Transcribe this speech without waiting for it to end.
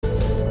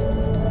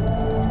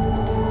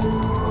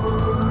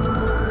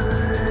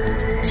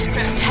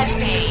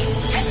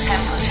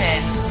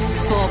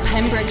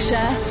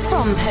Pembrokeshire,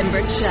 from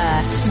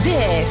Pembrokeshire.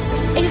 This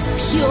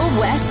is Pure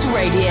West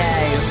Radio.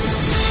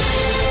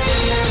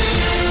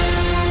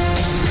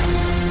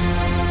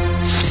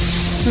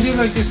 With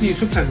the latest news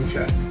from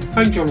Pembrokeshire,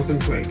 I'm Jonathan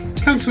Twigg.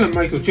 Councillor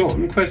Michael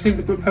John questioned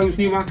the proposed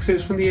new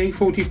access from the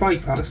A40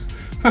 bypass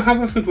for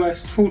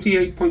Haverfordwest's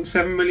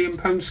 £48.7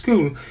 million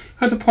school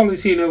at a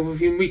policy and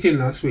overview meeting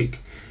last week.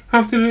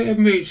 After it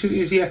emerged, it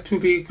is yet to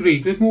be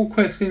agreed, with more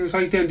questions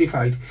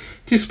identified.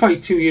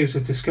 Despite 2 years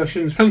of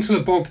discussions, Councillor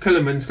Bob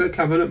Killerminster,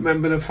 Cabinet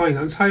Member of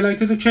Finance,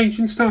 highlighted a change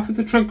in staff at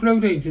the Trunk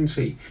Road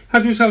Agency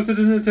had resulted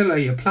in a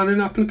delay of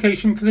planning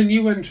application for the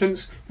new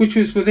entrance, which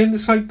was within the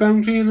site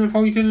boundary and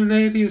avoiding an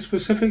area of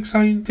specific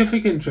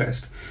scientific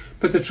interest.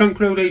 But the Trunk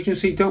Road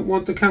Agency don't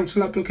want the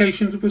council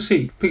application to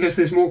proceed because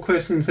there's more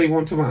questions they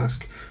want to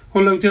ask.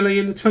 Although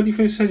delaying the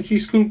 21st century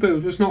school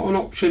build was not an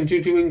option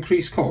due to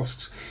increased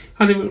costs,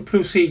 and it will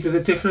proceed with a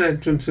different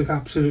entrance if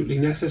absolutely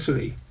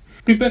necessary.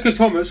 Rebecca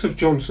Thomas of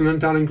Johnson and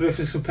Darren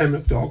Griffiths of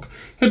Pembroke Dock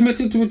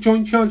admitted to a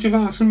joint charge of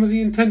arson with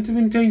the intent to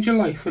endanger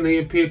life when they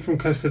appeared from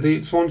custody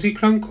at Swansea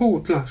Crown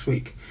Court last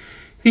week.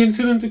 The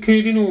incident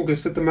occurred in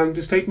August at the Mount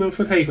Estate,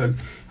 Milford Haven,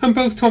 and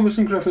both Thomas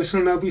and Griffiths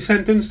will now be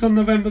sentenced on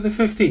November the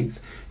 15th,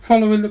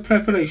 following the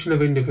preparation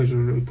of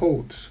individual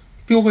reports.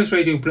 Pure West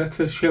Radio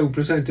Breakfast Show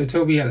presenter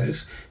Toby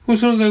Ellis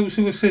was one of those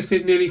who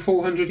assisted nearly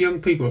 400 young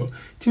people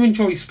to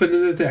enjoy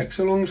spinning the decks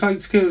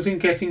alongside skills in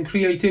getting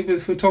creative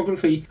with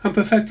photography and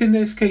perfecting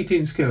their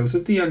skating skills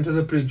at the Under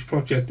the Bridge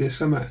project this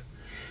summer.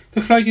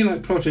 The Friday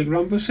Night project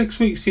ran for 6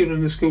 weeks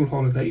during the school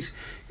holidays,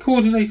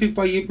 coordinated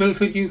by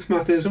Milford Youth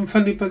Matters and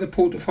funded by the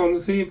Port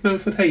Authority of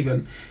Milford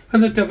Haven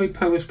and the Dyfed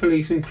Powys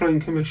Police and Crime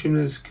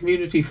Commissioners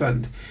Community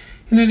Fund,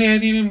 in an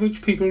area in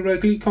which people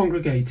regularly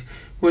congregate,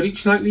 where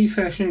each nightly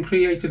session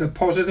created a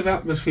positive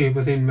atmosphere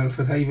within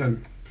Milford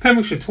Haven.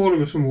 Pembrokeshire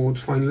Tournament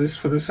Awards finalists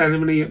for the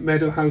ceremony at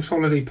Meadow House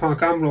Holiday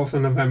Park, Amroth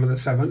on November the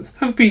 7th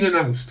have been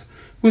announced,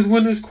 with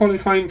winners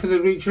qualifying for the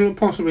regional and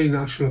possibly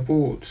national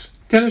awards.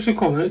 Dennis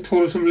O'Connor,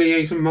 Tourism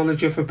Liaison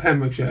Manager for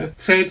Pembrokeshire,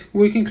 said,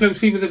 "Working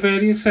closely with the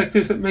various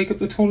sectors that make up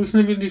the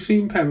tourism industry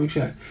in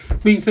Pembrokeshire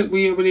means that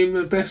we are in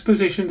the best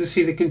position to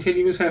see the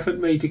continuous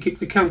effort made to keep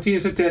the county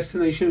as a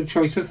destination of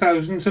choice for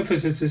thousands of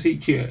visitors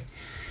each year.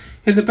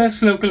 In the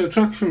Best Local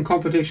Attraction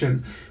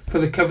competition for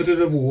the coveted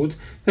award,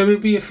 there will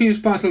be a fierce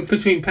battle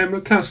between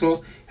Pembroke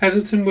Castle,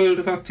 Heatherton World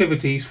of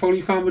Activities,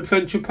 Folly Farm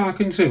Adventure Park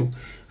and Zoo,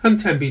 and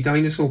Tenby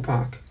Dinosaur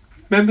Park."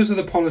 Members of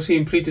the Policy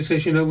and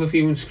Pre-Decision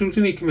Overview and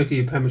Scrutiny Committee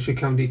of Pembrokeshire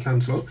County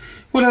Council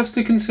were asked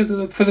to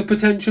consider for the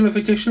potential of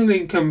additional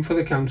income for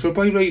the council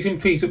by raising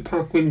fees at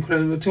Parkwyn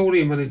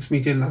Crematorium at its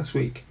meeting last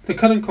week. The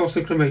current cost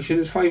of cremation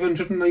is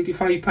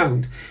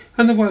 £595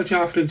 and the Welsh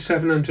average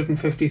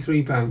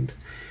 £753.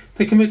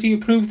 The committee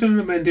approved an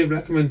amended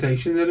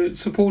recommendation that it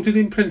supported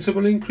in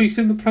principle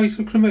increasing the price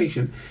of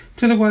cremation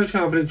to the Welsh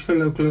average for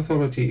local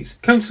authorities.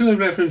 Councillor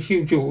Reverend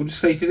Hugh George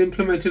stated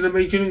implementing a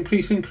major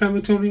increase in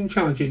crematorium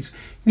charges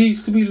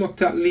needs to be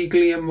looked at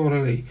legally and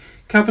morally.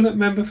 Cabinet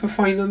Member for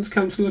Finance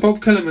Councillor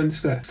Bob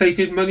Killerminster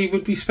stated money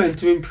would be spent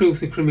to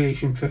improve the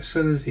cremation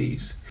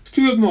facilities.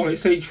 Stuart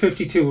Morris, aged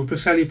 52 of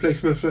Preseli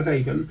Place, Milford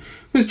Haven,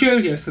 was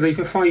jailed yesterday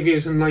for 5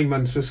 years and 9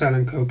 months for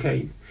selling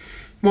cocaine.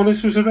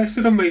 Morris was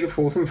arrested on May the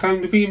 4th and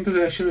found to be in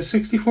possession of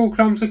 64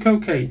 grams of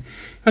cocaine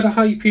at a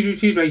high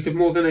purity rate of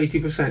more than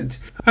 80%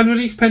 and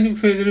released pending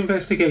further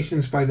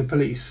investigations by the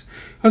police,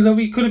 although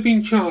he could have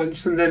been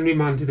charged and then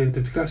remanded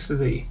into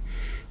custody.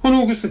 On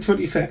August the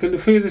 22nd, a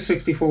further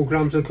 64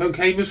 grams of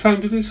cocaine was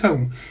found at his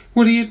home,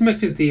 where he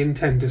admitted the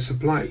intent to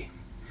supply.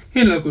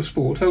 In local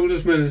sport,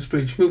 Holders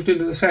Milnersbridge moved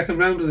into the second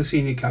round of the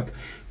Senior Cup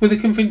with a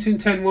convincing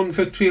 10-1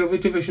 victory over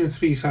Division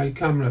 3 side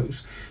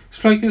Camrose.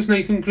 Strikers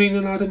Nathan Green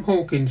and Adam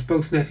Hawkins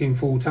both netting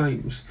 4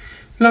 times.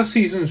 Last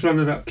season's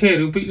runner-up,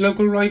 Carew, beat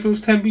local rivals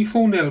Tenby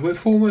 4-0, where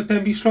former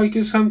Denby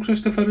strikers Sam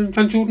Christopher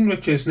and Jordan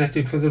Richards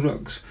netted for the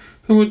Rugs,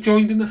 who were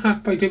joined in the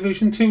hat by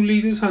Division 2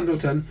 leaders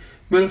Handleton,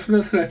 Milford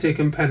Athletic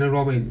and Penna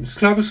Robbins.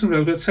 Claverson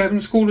Road had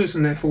 7 scorers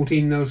in their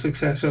 14-0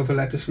 success over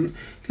Letterson,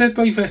 led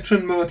by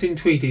veteran Martin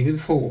Tweedy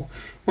with 4,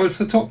 whilst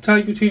the top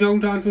tie between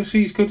old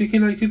adversaries Goodwick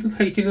United and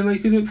Hayton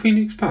United at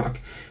Phoenix Park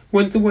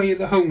went the way of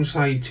the home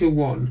side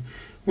 2-1.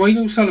 Wayne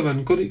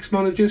O'Sullivan, Goodwick's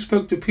manager,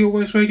 spoke to Pure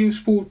West Radio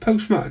Sport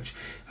post-match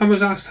and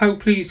was asked how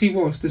pleased he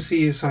was to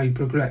see his side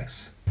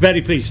progress.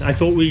 Very pleased. I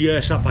thought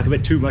we sat back a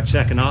bit too much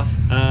second half,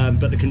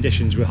 but the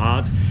conditions were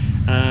hard.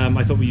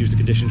 I thought we used the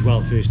conditions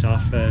well first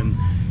half.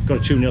 Got a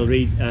 2-0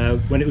 lead.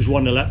 When it was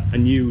 1-0 up, I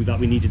knew that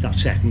we needed that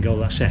second goal,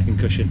 that second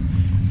cushion.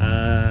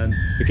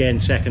 Again,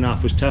 second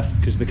half was tough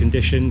because of the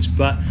conditions,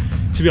 but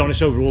to be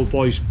honest, overall,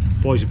 boys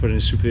have put in a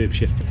superb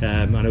shift,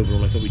 and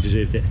overall I thought we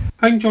deserved it.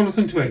 I'm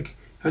Jonathan Twigg,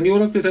 and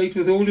you're up to date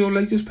with all your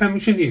latest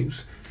Pembrokeshire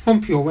news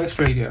on Pure West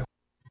Radio.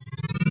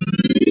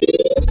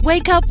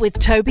 Wake up with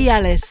Toby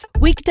Ellis,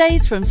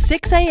 weekdays from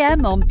 6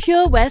 a.m. on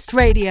Pure West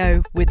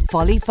Radio with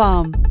Folly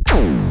Farm.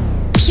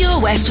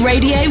 Pure West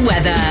Radio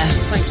weather.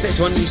 Thanks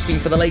to One Houston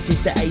for the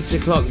latest at 8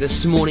 o'clock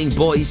this morning.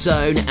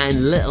 Boyzone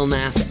and Little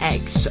Nas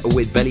X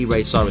with Billy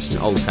Ray Cyrus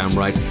and Old Town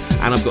Road.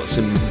 And I've got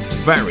some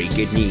very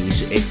good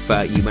news if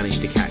you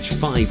managed to catch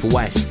 5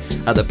 West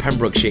at the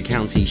Pembrokeshire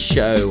County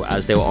show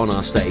as they were on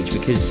our stage,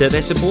 because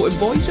they're supporting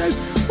Boyzone.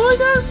 Why,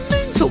 they're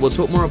mental. We'll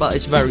talk more about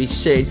this very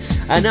soon.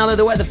 And now, though,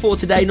 the weather for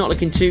today not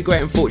looking too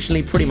great,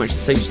 unfortunately. Pretty much the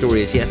same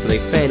story as yesterday.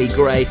 Fairly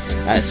grey,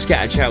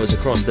 scattered showers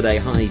across the day.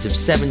 Highs of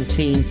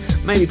 17,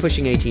 maybe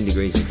pushing 18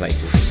 degrees in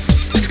places.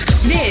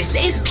 This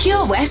is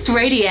Pure West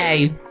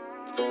Radio.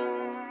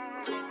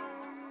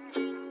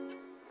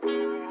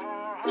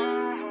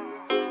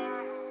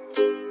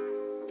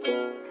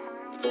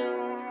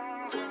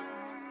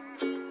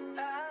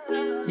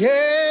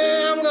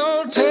 Yeah, I'm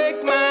gonna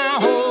take my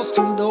horse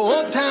to the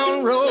old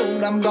town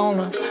road. I'm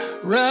gonna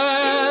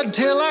ride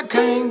till I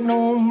can't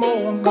no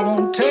more. I'm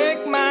gonna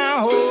take my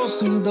horse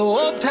to the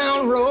old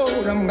town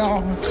road. I'm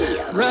gonna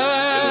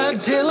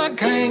ride till I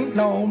can't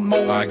no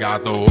more. I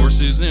got the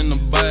horses in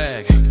the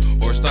back,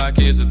 horse stock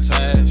is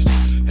attached.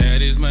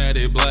 Head is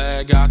matted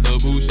black, got the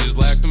bushes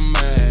black to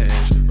match.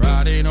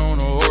 Riding on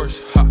a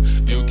horse, ha,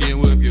 you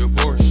can whip your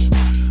Porsche.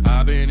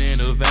 I've been in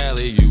the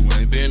valley, you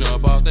ain't been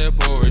up off that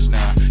porch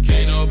now.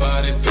 Can't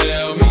nobody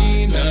tell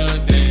me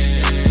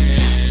nothing.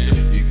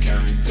 You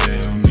can't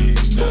tell me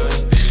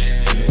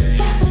nothing.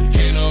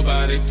 Can't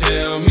nobody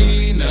tell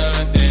me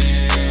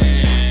nothing.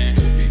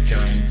 You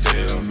can't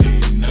tell me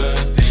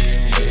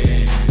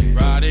nothing.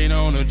 Riding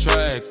on a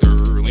tractor,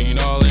 lean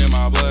all in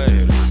my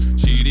bladder.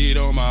 Cheated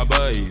on my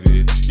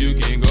baby, you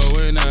can go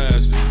and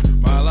ask her.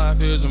 My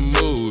life is a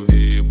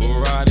movie,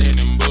 bull riding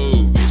in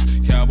boobies.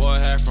 Cowboy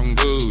hat from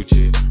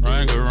Gucci,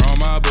 Wrangler on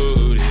my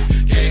booty.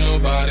 Can't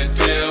nobody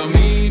tell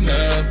me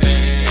nothing.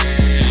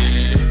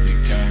 You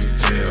can't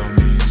tell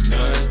me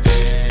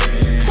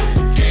nothing.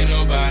 Can't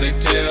nobody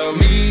tell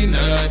me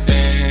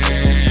nothing.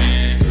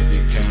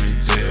 You can't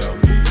tell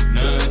me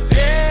nothing.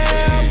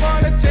 Yeah, I'm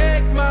gonna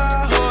take my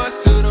horse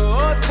to the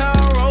old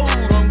town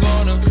road. I'm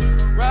gonna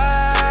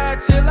ride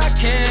till I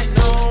can't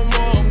no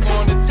more. I'm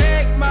gonna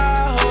take my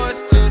horse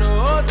to the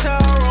old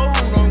town road.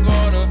 I'm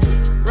gonna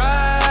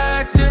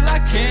ride till I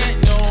can't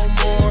no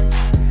more.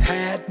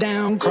 Hat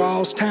down,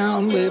 cross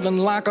town, living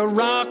like a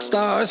rock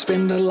star.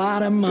 Spend a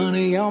lot of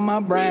money on my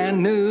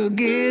brand new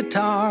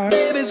guitar.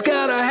 Baby's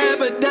got a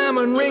habit,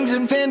 diamond rings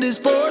and Fendi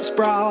sports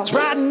bras.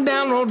 Riding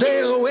down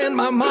Rodeo in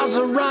my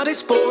Maserati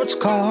sports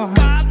car.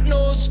 Got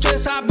no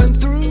stress, I've been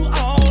through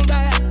all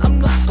that. I'm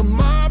like a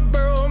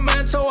Marlboro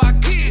man, so I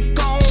kick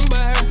on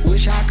back.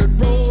 Wish I could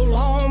roll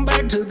on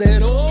back to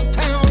that old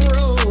town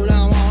road.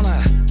 I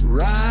wanna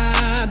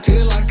ride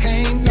till I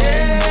can't no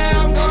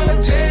Yeah, I'm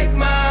gonna take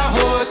my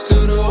horse to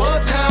the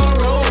old town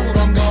road.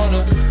 I'm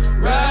gonna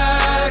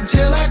ride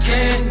till I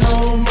can't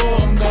no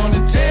more. I'm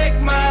gonna take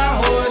my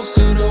horse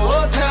to the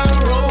old town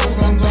road.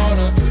 I'm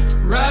gonna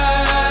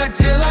ride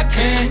till I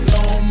can't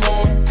no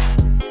more.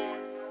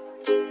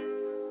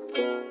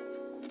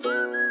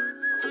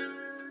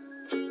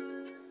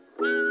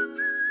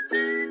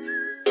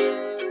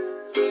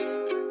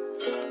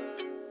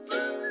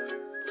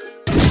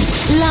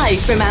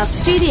 Live from our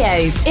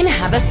studios in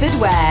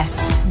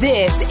Haverfordwest,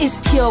 this is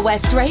Pure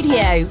West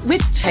Radio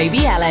with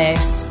Toby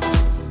Ellis.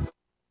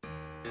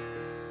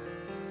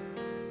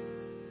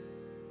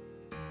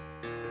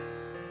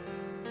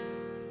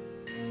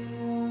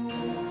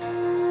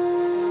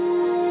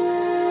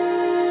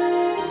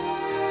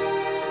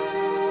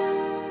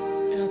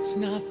 It's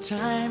not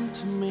time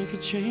to make a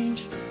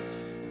change.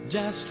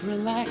 Just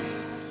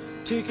relax,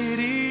 take it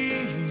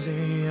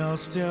easy. You're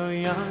still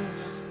young,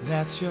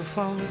 that's your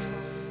fault.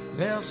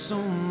 There's so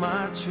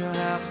much you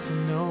have to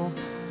know.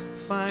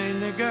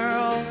 Find a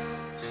girl,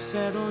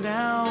 settle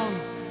down.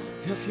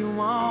 If you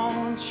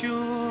want,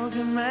 you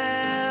can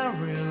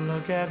marry.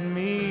 Look at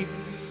me,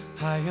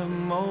 I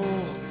am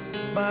old,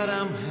 but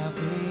I'm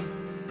happy.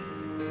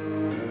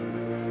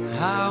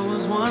 I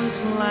was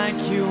once like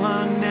you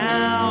are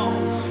now,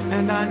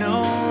 and I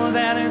know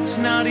that it's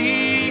not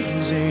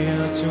easy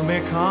to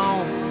be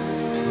calm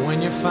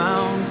when you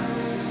found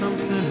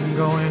something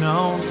going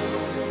on.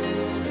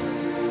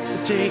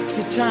 Take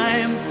your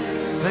time,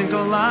 think a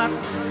lot,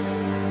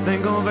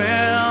 think of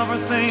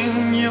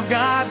everything you've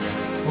got.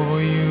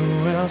 For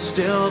you will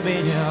still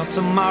be here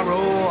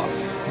tomorrow,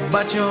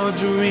 but your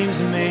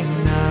dreams may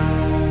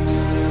not.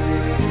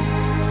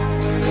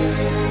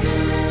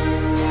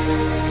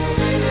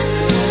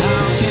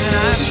 How can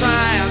I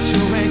try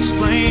to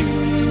explain?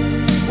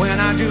 When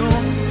I do,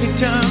 it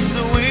turns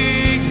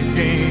away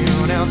again.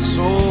 It's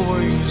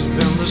always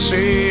been the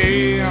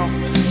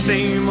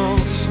same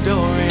old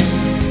story.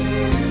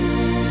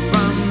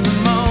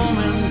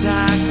 I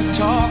could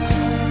talk,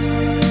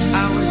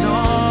 I was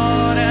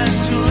ordered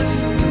to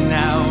listen.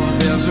 Now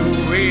there's a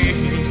way,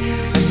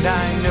 and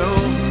I know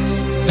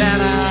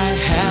that I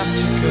have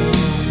to go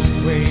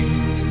away.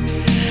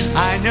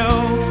 I know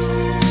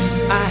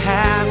I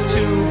have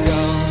to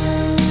go.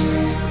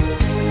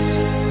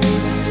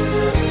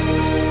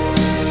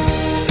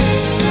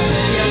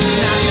 It's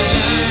not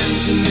time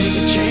to make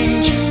a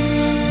change.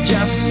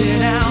 Just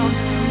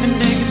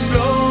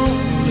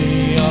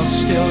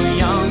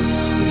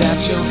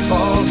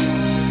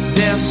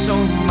so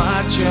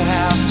much you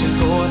have to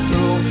go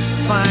through.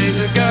 Find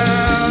a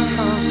girl,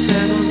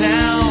 settle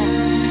down.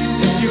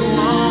 If you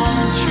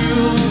want, you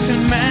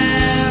can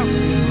marry.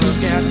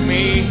 Look at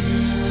me,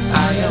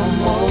 I am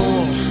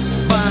old,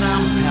 but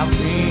I'm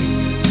happy.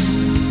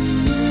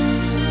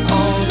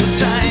 All the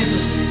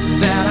times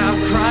that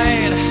I've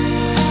cried,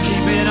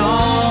 keeping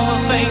all the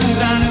things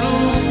I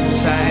knew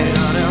inside.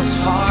 Oh, it's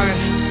hard,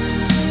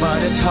 but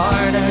it's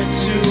harder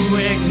to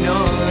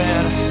ignore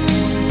it.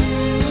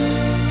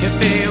 If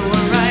they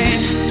were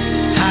right,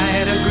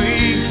 I'd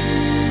agree,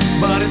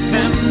 but it's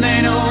them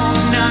they know,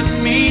 not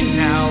me.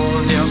 Now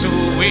there's a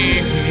way,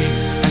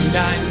 and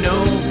I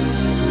know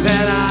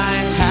that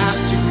I have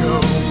to go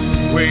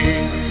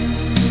away.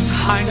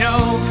 I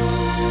know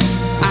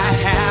I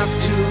have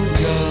to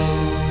go.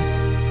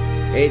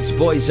 It's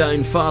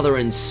Boyzone, Father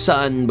and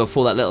Son,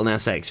 before that Little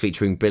Nas X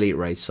featuring Billy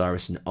Ray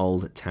Cyrus and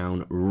Old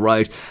Town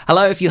Road.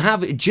 Hello, if you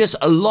have just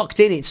locked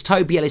in, it's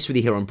Toby Ellis with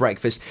you here on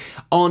Breakfast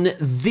on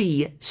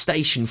the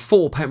station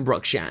for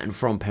Pembrokeshire and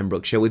from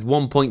Pembrokeshire, with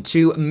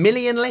 1.2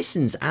 million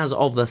listens as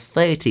of the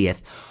 30th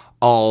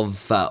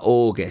of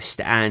August.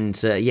 And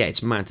yeah,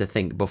 it's mad to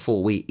think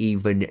before we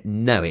even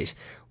know it,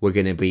 we're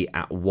going to be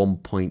at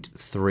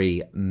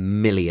 1.3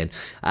 million.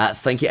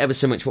 Thank you ever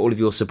so much for all of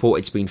your support.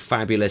 It's been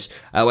fabulous.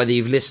 Whether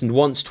you've listened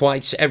once,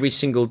 twice, every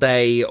single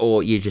day,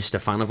 or you're just a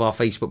fan of our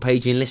Facebook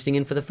page and listening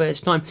in for the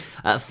first time,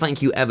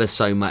 thank you ever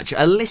so much.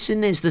 A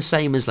listen is the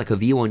same as like a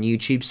view on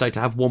YouTube, so to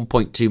have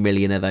 1.2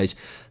 million of those,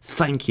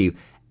 thank you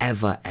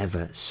ever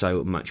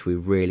so much. We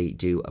really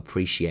do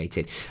appreciate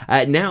it.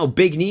 Now,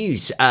 big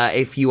news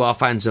if you are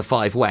fans of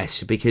Five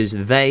West, because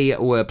they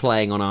were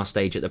playing on our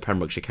stage at the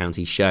Pembrokeshire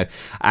County Show,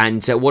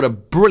 and what a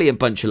brilliant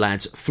bunch of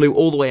lads. Flew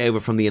all the way over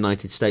from the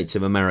United States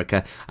of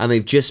America, and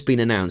they've just been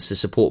announced to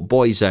support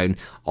Boyzone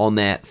on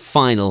their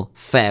final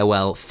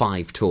Farewell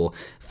 5 tour.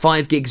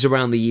 5 gigs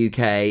around the UK,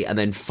 and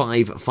then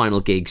 5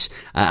 final gigs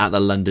at the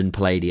London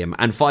Palladium.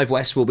 And Five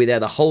West will be there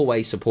the whole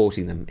way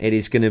supporting them. It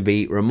is going to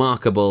be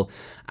remarkable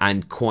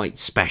and quite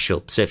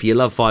special. So if you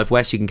love Five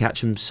West, you can catch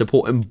them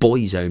supporting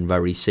Boyzone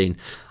very soon.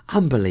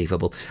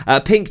 Unbelievable.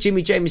 Pink,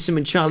 Jimmy Jameson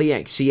and Charlie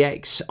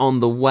XCX on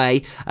the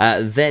way.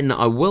 Then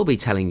I will be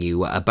telling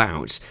you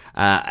about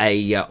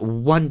a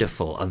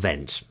wonderful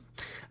event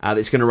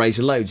that's going to raise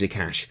loads of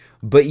cash.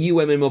 But you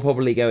women will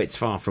probably go, it's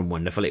far from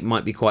wonderful. It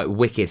might be quite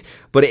wicked.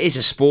 But it is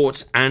a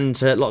sport, and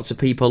lots of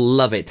people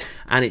love it.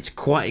 And it's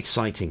quite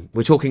exciting.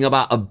 We're talking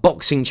about a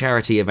boxing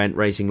charity event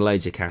raising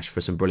loads of cash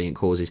for some brilliant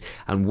causes.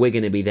 And we're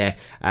going to be there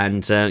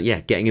and,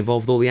 getting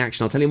involved with all the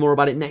action. I'll tell you more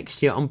about it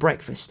next year on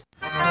Breakfast.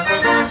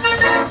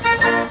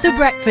 The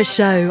Breakfast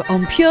Show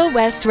on Pure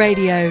West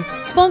Radio.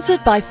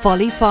 Sponsored by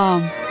Folly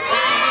Farm.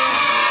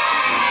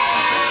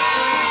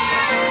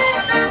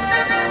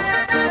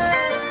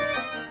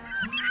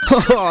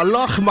 Oh,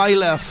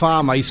 Lochmeyler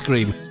Farm Ice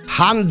Cream.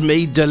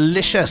 Handmade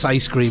delicious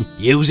ice cream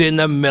using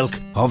the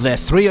milk of their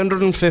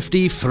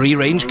 350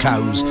 free-range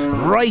cows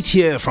right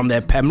here from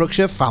their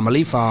Pembrokeshire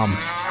family farm.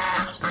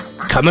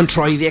 Come and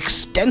try the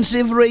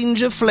extensive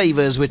range of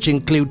flavours which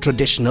include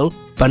traditional,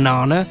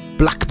 banana,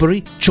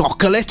 blackberry,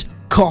 chocolate,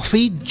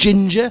 coffee,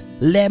 ginger,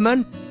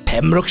 lemon,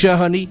 Pembrokeshire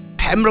honey,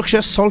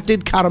 Pembrokeshire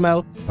salted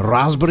caramel,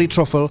 raspberry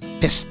truffle,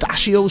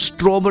 pistachio,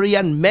 strawberry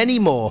and many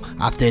more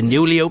at their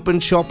newly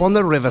opened shop on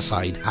the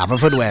Riverside,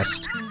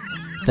 Haverfordwest.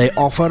 They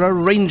offer a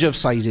range of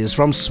sizes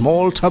from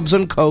small tubs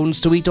and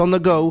cones to eat on the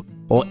go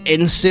or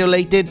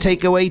insulated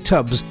takeaway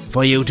tubs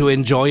for you to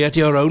enjoy at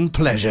your own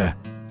pleasure.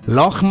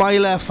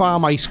 Lochmeyler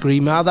Farm Ice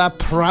Cream are the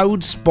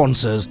proud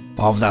sponsors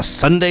of the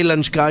Sunday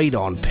Lunch Guide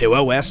on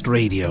Pure West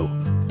Radio.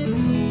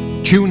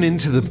 Tune in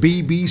to the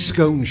BB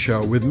Scone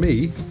Show with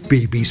me,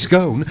 BB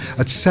Scone,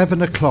 at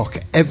 7 o'clock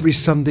every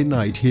Sunday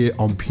night here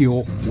on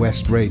Pure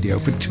West Radio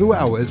for 2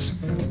 hours,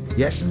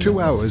 yes,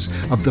 2 hours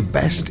of the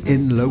best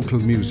in local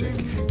music,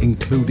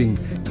 including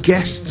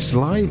guests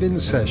live in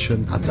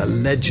session and the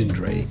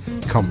legendary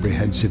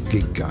Comprehensive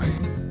Gig Guide.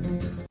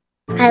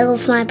 I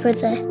love my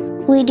brother.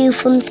 We do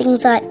fun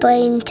things like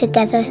playing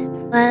together.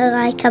 I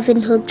like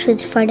having hugs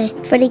with Freddie.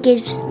 Freddie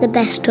gives the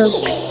best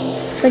hugs.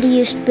 Freddie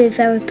used to be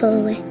very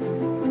poorly,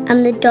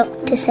 and the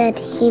doctor said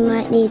he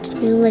might need a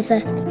new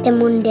liver. Then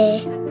one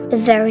day, a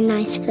very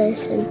nice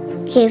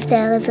person gave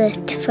their liver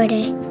to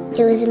Freddie.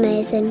 It was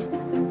amazing.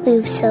 We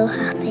were so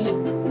happy.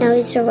 Now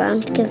he's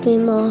around to give me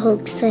more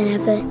hugs than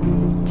ever.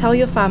 Tell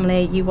your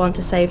family you want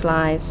to save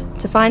lives.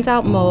 To find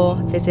out more,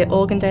 visit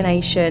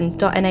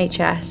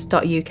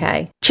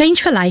organdonation.nhs.uk.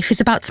 Change for Life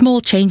is about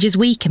small changes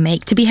we can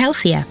make to be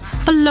healthier.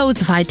 For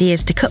loads of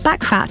ideas to cut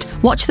back fat,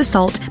 watch the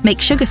salt, make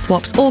sugar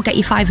swaps or get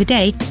your 5 a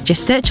day,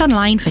 just search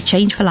online for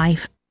Change for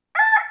Life.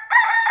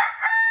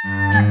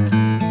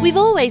 We've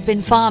always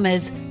been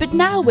farmers, but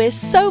now we're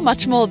so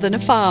much more than a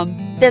farm.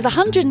 There's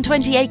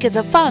 120 acres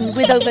of fun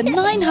with over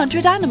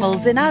 900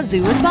 animals in our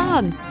zoo and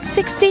barn.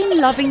 16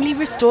 lovingly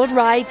restored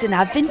rides in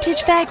our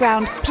vintage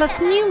fairground, plus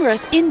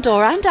numerous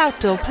indoor and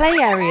outdoor play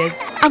areas.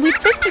 And with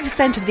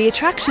 50% of the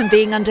attraction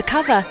being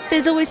undercover,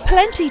 there's always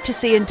plenty to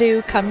see and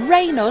do come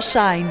rain or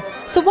shine.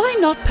 So why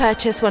not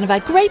purchase one of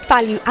our great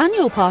value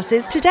annual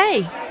passes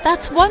today?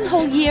 That's one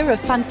whole year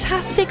of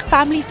fantastic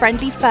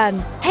family-friendly fun.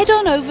 Head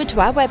on over to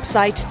our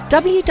website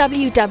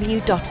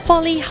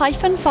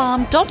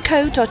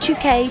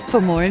www.folly-farm.co.uk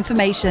for more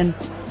information.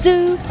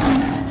 Zoo,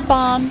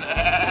 barn,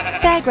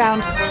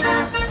 fairground,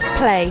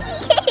 play.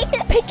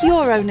 Pick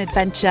your own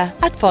adventure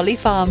at Folly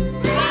Farm.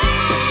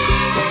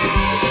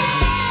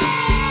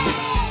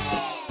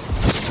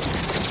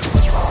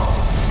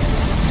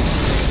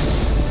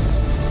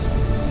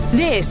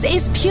 This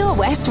is Pure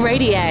West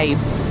Radio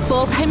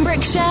for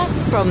Pembrokeshire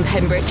from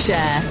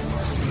Pembrokeshire.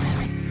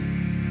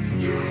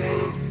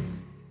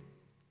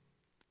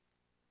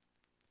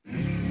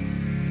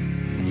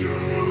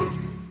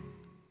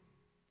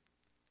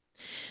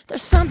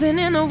 There's something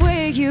in the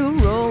way you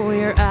roll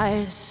your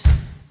eyes.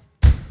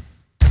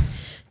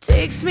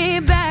 Takes me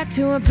back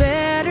to a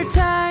better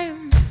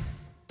time,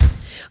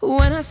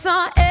 when I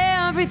saw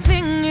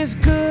everything is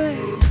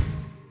good.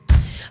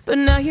 But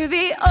now you're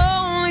the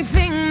only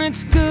thing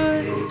that's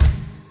good.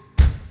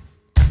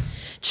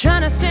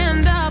 Trying to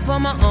stand up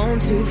on my own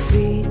 2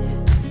 feet.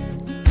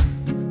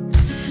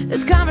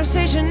 This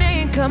conversation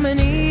ain't coming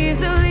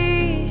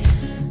easily.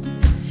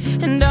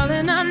 And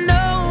darling, I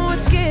know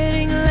it's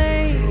getting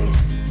late.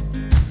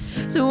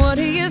 So what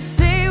do you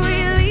say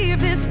we leave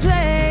this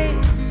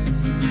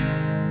place?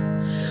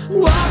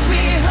 Walk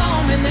me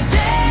home in the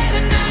dead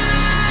of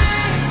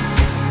night.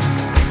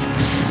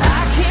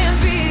 I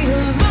can't be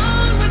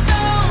alone with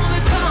all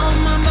that's on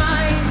my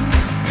mind.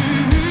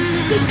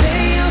 So say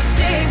you'll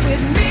stay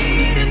with me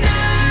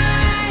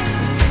tonight.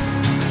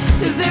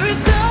 'Cause there is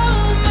so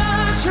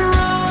much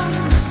wrong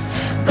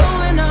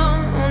going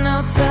on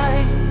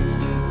outside.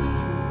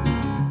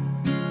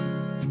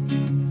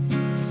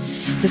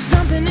 There's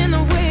something in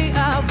the way I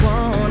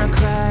wanna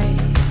cry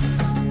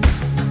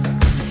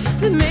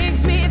that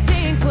makes me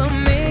think we'll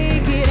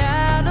make it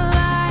out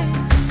alive.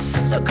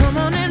 So come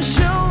on and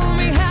show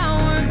me how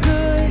we're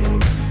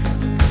good.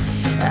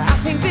 I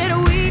think that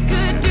we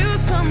could do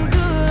some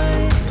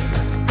good.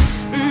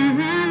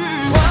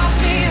 Walk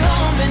me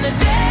home in the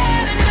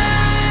dead of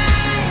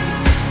night.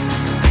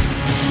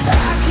 I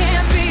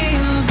can't be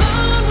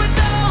alone with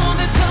all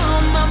that's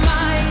on my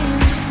mind.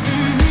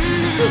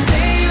 So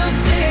say you'll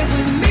stay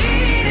with me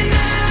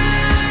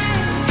tonight.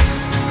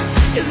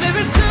 'Cause there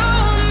is so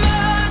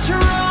much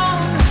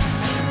wrong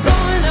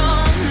going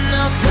on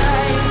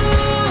outside.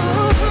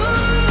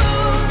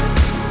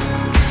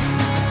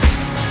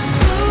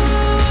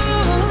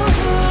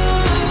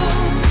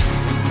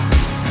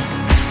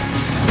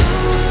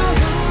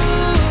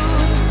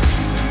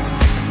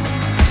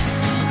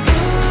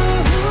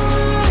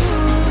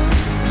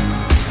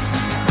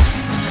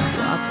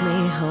 Walk me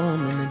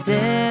home in the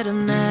dead of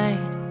night.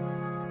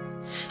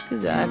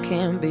 'Cause I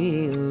can't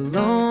be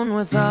alone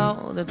with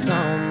all that's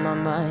on my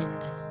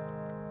mind.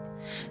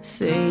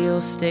 Say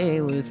you'll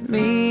stay with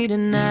me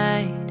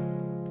tonight.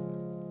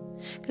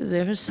 'Cause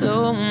there is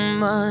so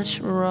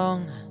much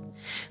wrong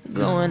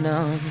going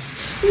on.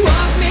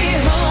 Walk me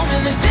home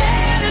in the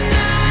dead of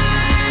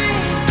night.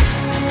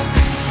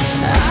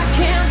 I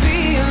can't be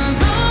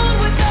alone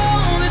with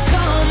all that's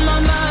on my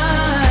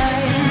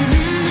mind.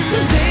 So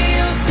say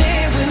you'll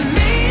stay with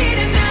me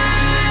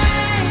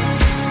tonight.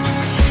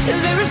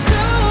 'Cause there is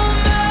so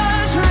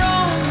much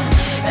wrong.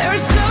 There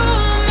is so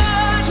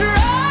much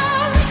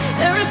wrong.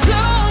 There is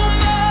so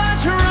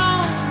much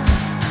wrong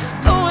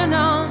going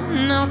on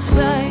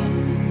outside.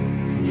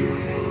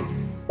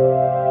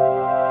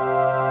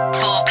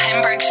 For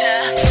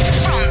Pembrokeshire,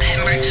 from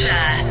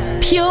Pembrokeshire,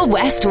 Pure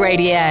West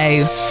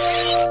Radio.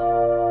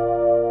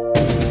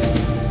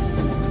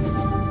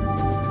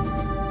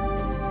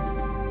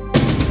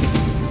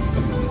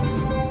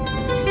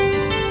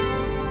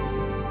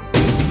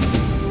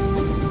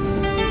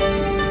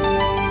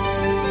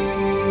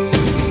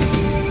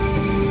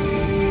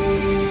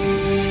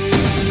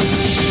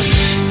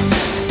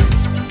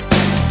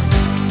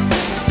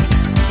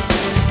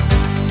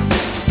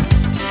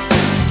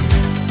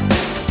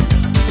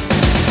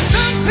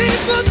 Some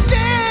people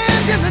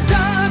stand in the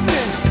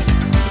darkness,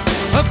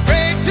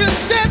 afraid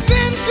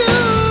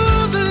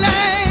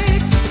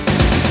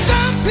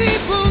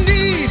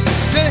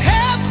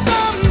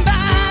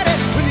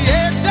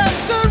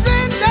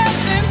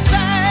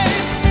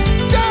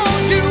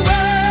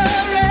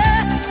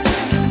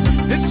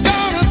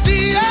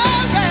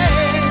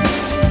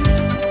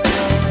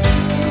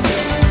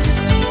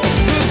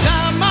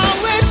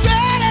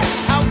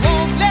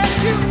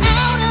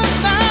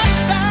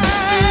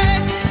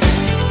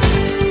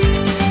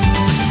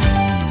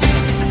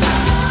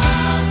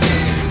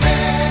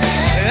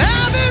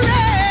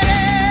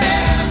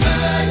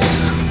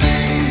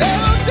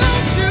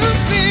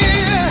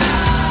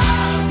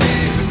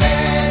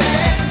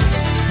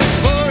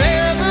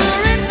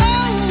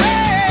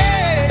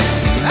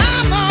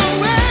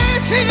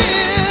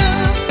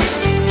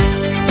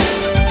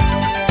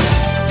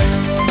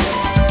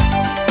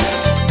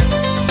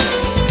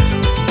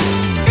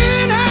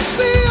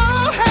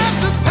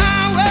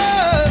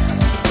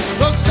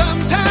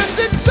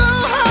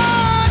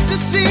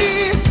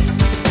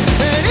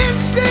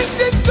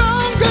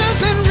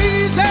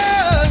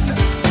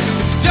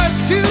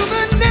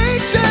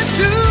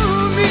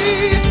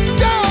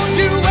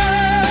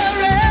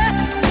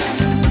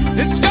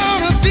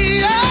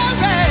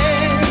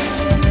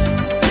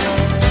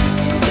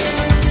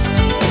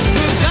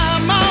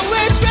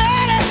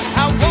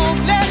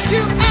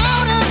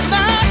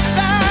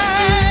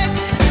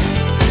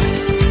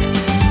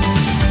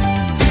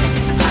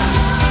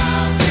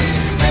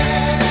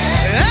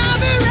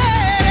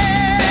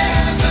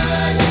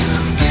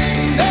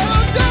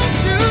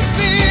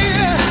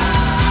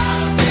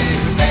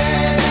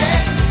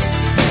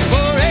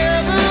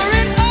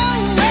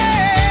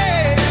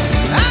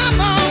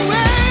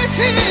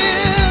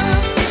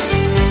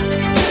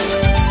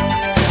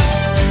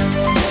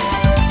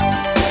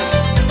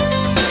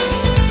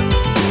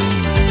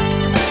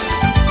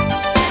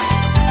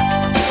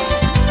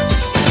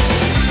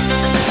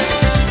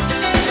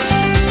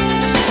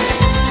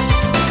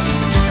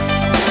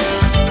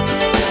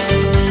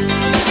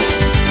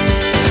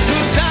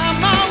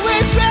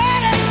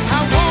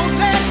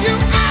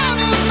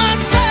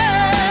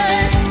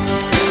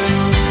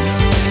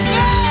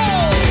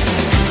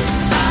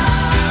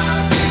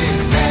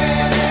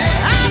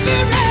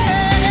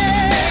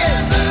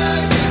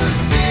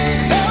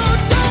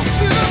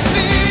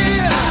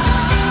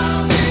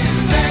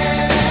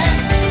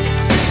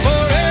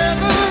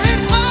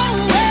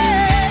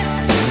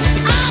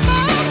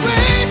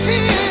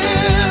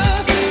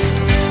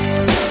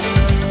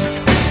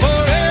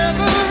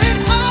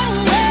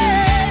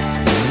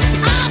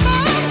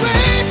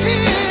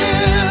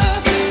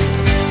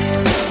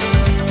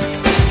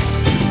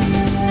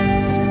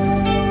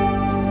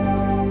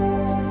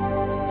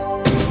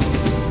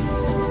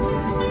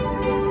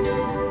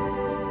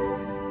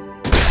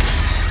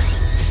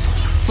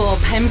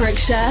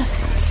Pembrokeshire,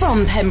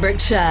 from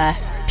Pembrokeshire,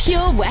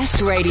 Pure West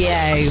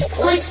Radio.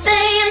 We're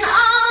staying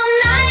all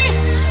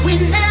night, we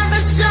never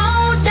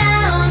slow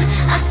down.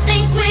 I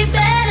think we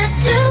better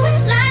do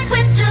it like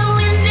we're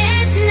doing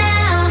it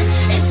now.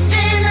 It's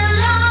been a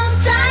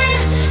long time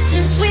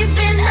since we've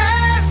been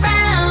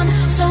around,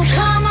 so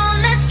come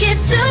on, let's get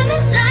doing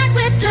it like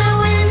we're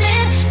doing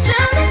it,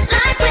 doing it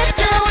like we're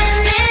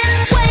doing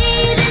it.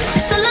 Waited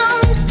so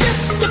long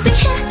just to be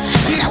here,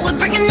 but now we're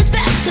bringing this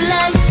back to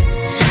life.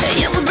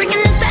 Yeah, we're bringing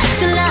this back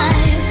to life.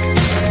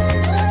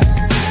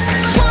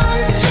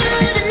 Want you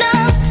to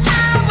know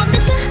how I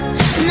miss you.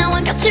 Now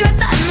I got you right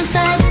by my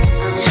side.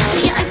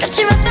 Yeah, I got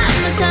you right by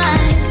my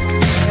side.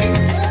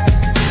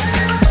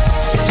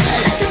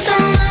 Like the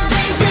summer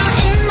rains, you're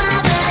in my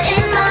blood,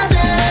 in my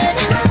blood.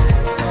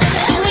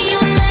 And we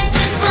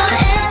united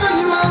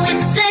forevermore. We're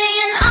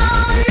staying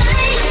all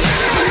night,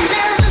 we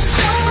never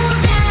slow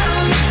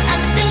down. I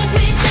think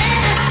we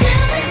better do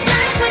it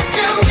like we're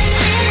doing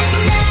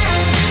it now.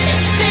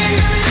 It's been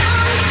a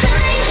long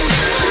time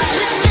since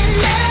we've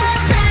been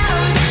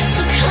around,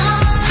 so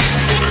come on,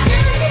 let's keep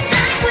doing it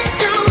like we're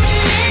doing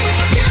it,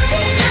 doing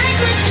it like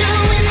we're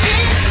doing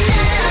it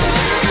now.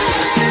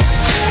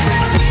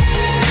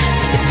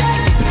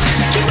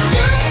 Keep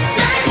doing it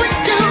like we're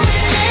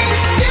doing it,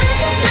 doing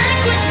it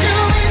like we're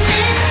doing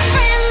it.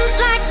 Friends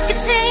like a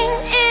team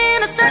in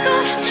a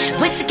circle,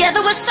 we're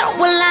together, we're so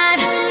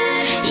alive.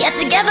 Yeah,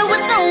 together we're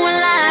so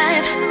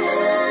alive.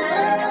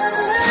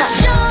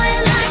 Joy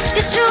like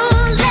a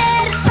jewel,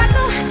 let it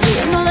sparkle.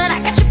 You know that I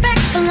got your back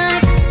for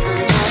life.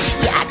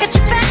 Yeah, I got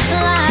your back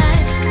for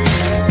life.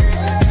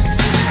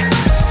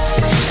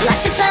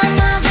 Like the time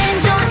my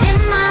veins, you're in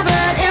my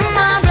blood, in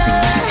my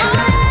blood.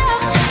 Oh,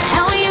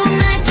 and we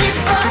united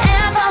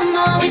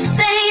forevermore. We're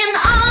staying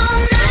all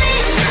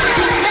night,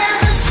 we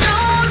never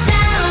slow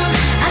down.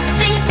 I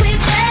think we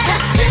better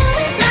do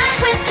it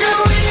like we're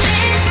doing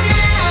it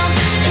now.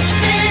 It's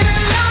been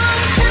a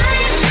long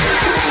time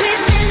since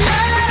we've been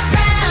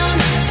around,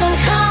 so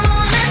come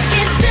on, let's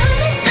get doing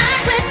it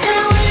like we're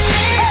doing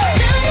it,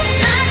 doing it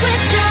like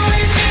we're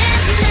doing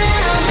it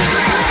now.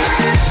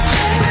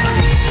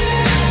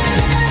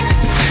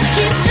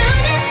 Keep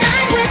doing it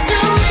like we're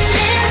doing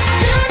it,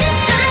 doing it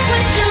like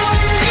we're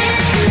doing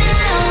it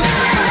now.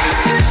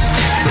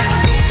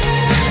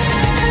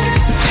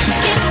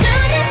 Keep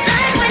doing it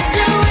like we're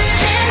doing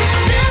it,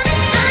 doing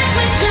it like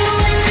we're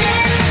doing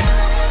it.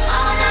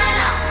 All night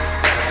long,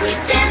 we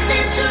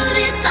dancing to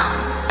this song.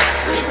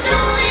 We're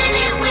doing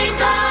it, we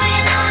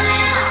going on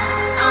and on,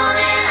 on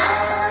and on.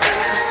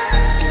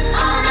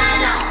 All night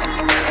long,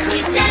 we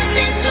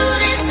dancing to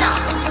this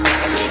song.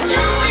 We're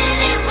doing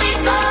it, we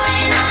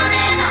going on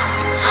and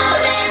on.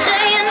 We're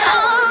staying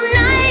all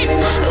night,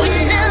 we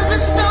never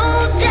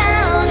slow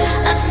down.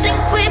 I think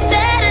we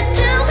better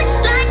do it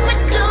like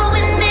we're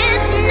doing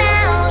it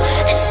now.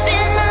 It's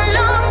been a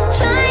long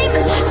time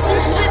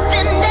since we've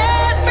been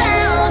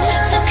around,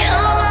 so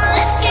come on,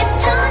 let's keep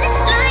doing it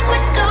like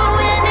we're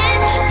doing it,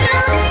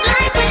 doing it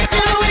like we're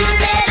doing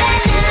it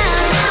now.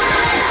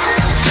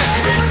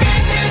 We're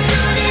dancing to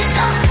this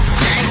song.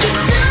 Let's keep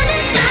doing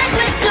it like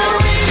we're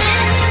doing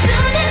it,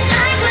 doing it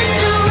like we're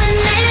doing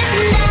it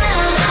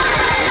now.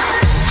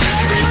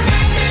 We're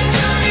dancing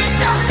to this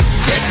song.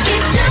 Let's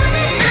keep doing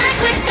it like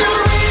we're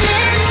doing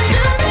it,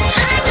 doing it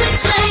like we're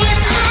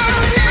staying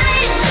all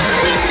night.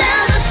 We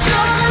never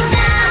slow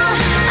down.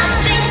 I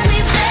think we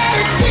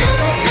better do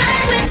it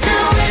like we're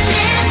doing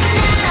it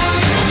now.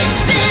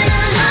 It's been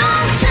a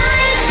long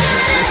time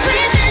since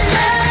we've been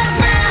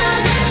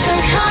around, so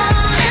come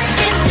on, let's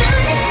get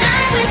doing it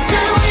like we're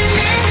doing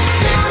it,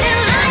 doing it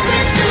like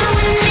we're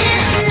doing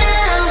it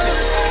now.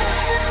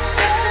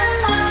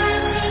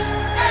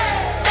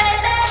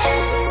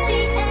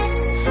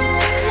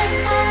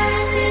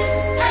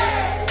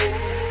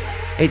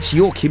 It's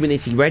your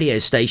community radio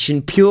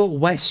station, Pure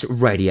West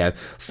Radio,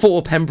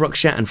 for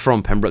Pembrokeshire and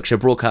from Pembrokeshire,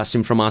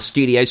 broadcasting from our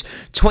studios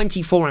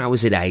 24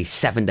 hours a day,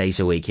 7 days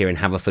a week here in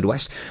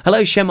Haverfordwest.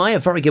 Hello, Shemai, a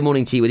very good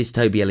morning to you. It is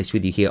Toby Ellis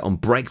with you here on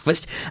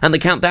Breakfast, and the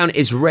countdown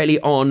is really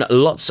on.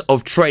 Lots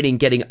of training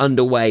getting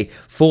underway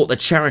for the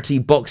charity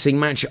boxing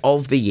match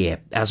of the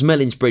year, as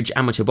Merlin's Bridge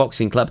Amateur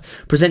Boxing Club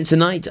presents a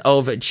night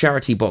of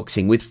charity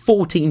boxing with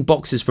 14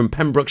 boxers from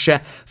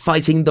Pembrokeshire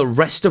fighting the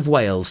rest of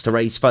Wales to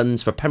raise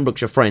funds for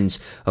Pembrokeshire Friends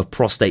of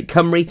Prostate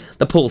Cymru,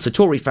 the Paul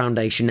Sartori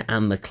Foundation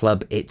and the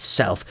club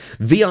itself.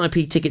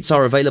 VIP tickets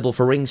are available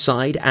for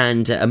ringside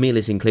and a meal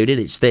is included.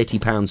 It's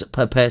 £30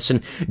 per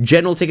person.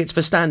 General tickets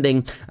for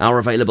standing are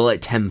available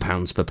at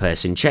 £10 per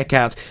person. Check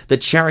out the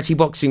charity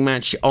boxing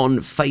match on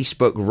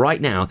Facebook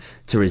right now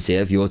to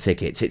reserve your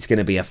tickets. It's going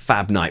to be a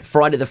fab night.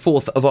 Friday the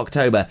 4th of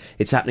October.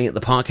 It's happening at the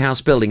Park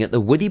House building at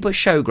the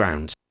Withybush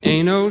Showground.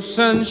 Ain't no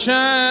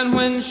sunshine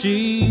when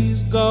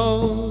she's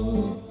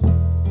gone.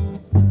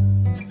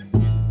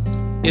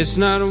 It's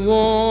not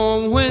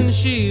warm when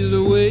she's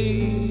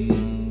away.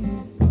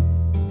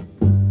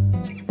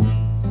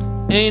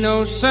 Ain't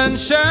no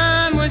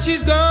sunshine when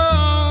she's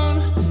gone,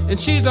 and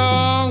she's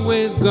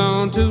always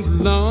gone too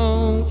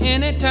long.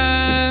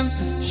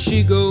 Anytime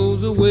she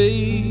goes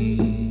away,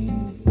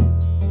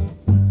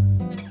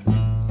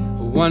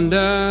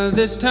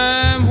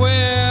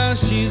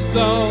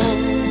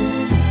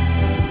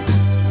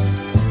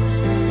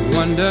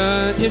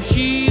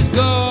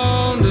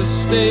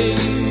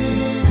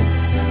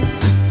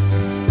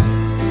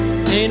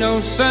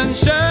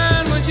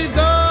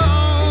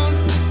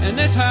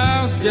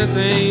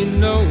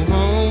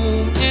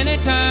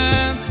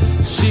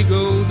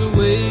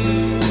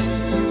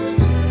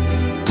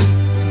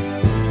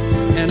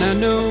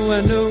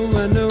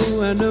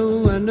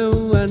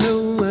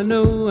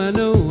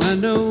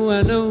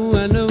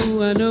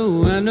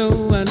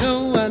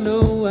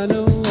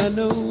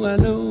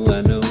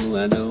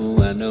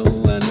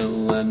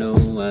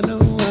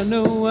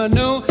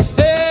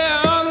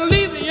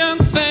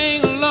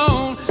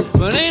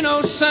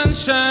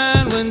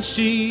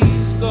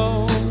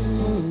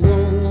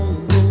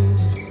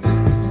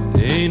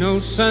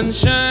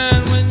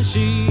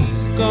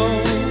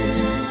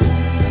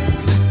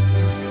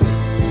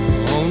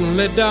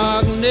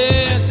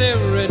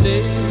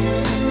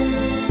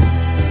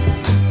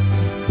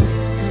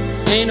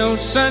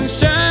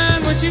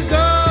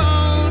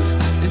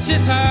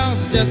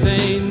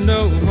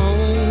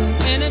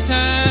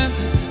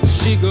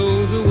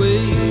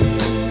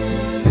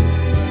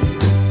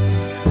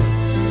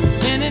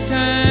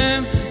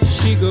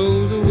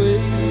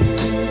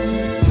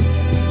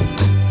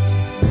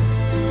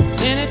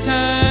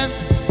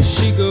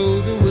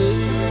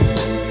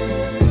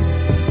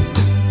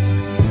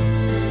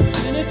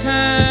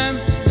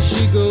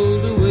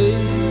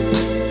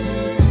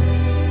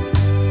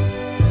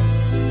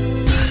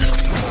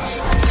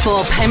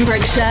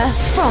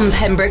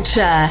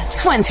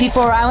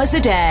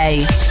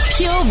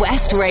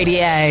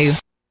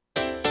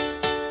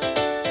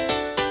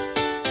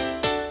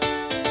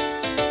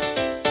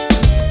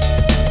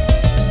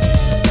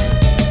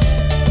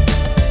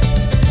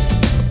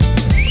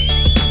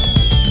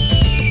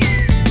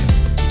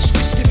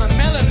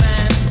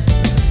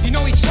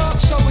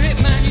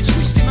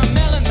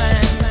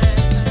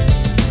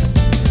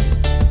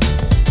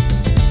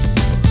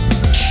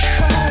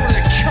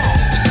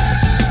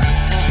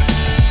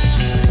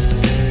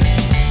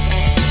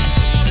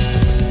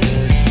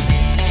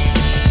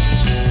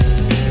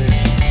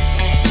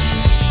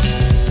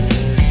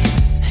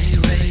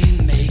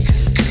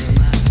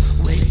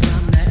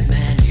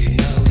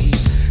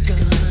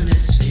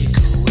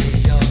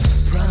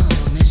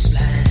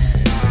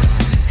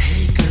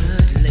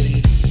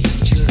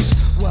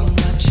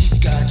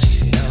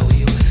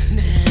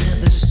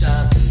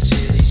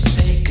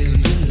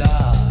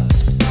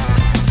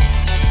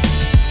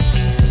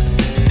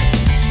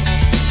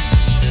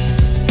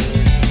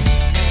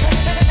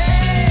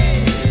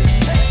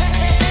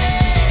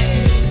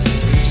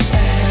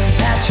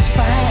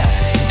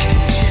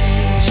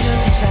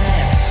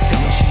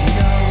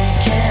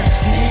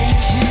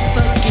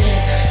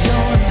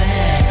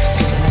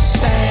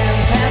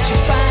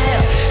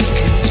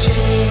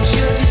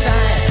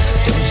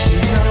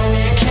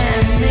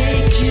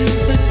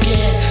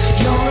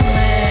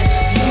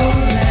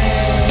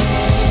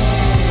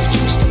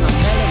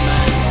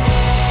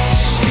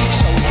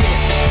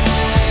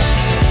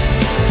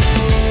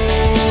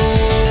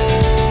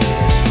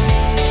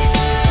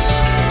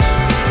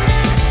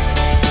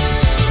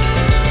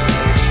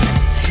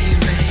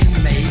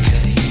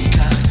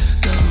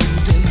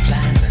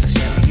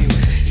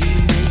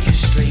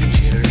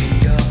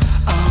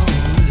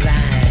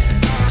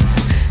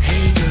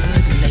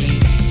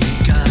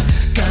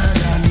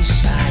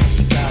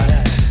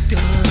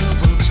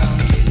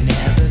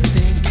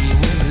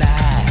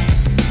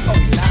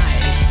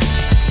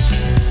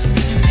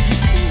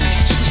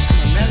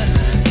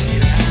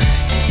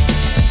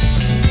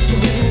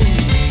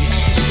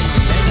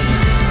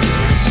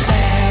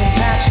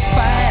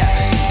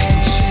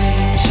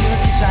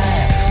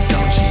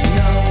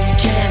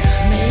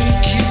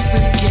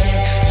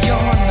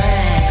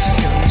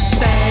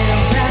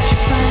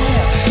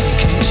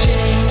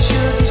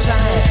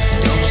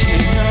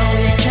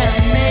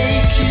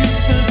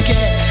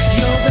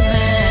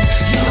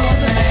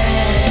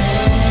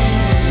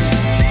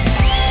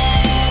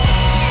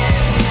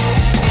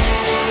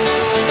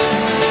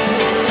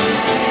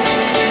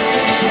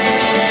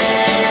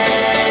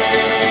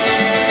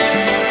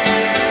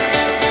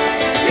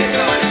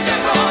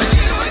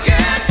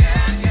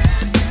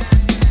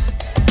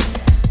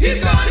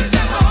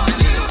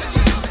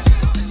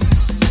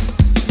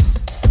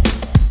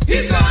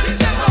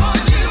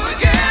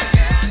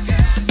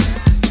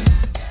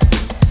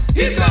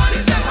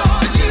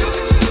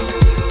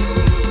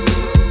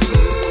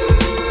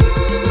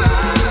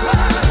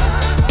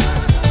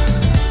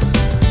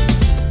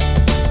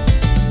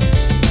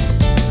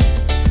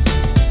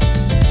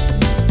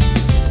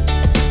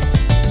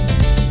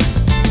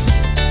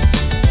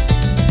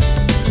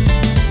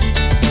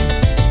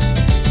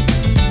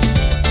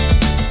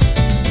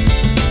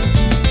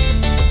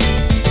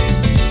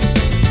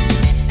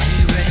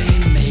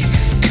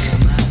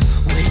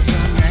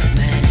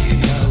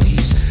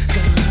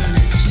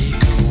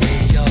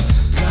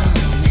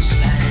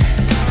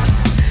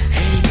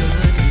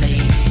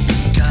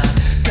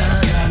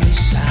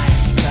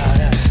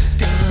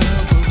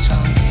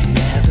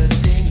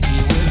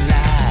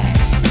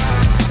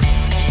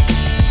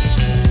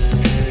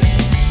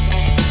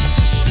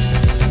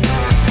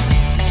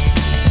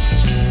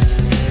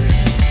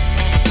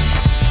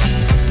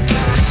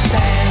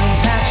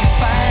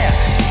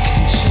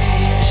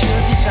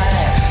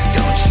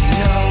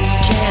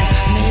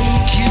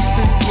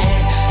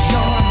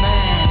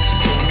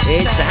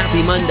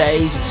 Happy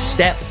Mondays,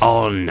 Step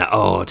On.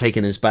 Oh,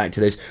 taking us back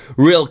to those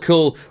real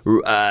cool,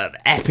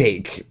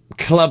 epic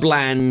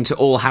Clubland,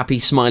 all happy,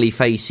 smiley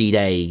facey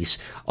days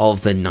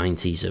of the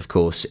 90s, of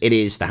course. It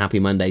is the Happy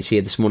Mondays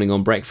here this morning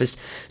on Breakfast.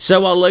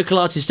 So our local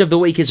artist of the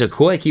week is a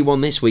quirky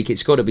one this week,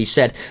 it's got to be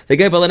said. They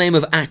go by the name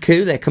of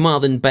Aku, they're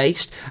Carmarthen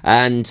based,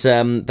 and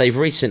they've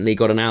recently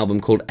got an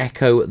album called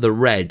Echo the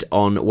Red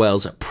on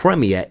Wales'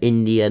 premier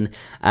indie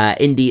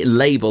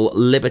label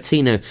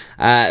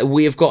Libertino.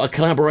 We have got a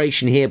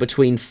collaboration here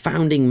between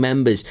founding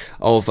members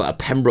of a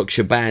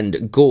Pembrokeshire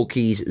band,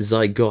 Gorky's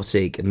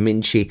Zygotic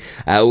Minchi,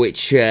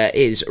 which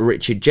is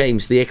Richard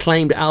James. The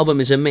acclaimed album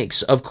is a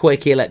mix of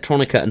quirky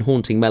electronica and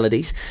haunting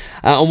melodies.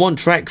 On one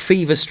track,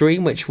 Fever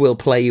Stream, which we'll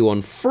play you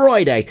on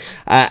Friday,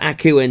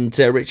 Aku and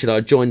Richard are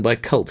joined by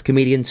cult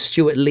comedian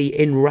Stuart Lee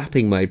in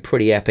rapping mode.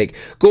 Pretty epic.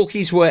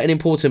 Gorky's were an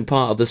important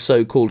part of the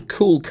so-called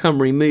Cool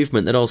Cymru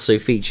movement that also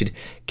featured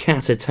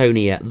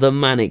Catatonia, the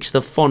Manics, the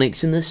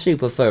Phonics and the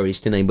Super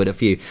Furries, to name but a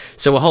few.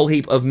 So a whole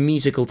heap of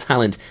musical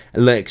talent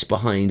lurks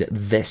behind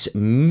this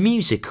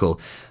musical.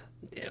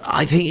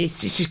 I think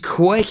it's just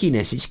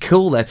quirkiness. It's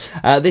cool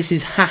though. This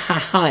is Ha Ha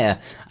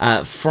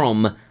Higher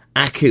from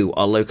Aku,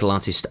 our local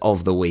artist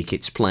of the week.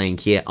 It's playing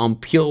here on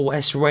Pure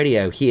West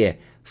Radio here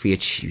for your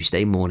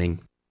Tuesday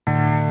morning.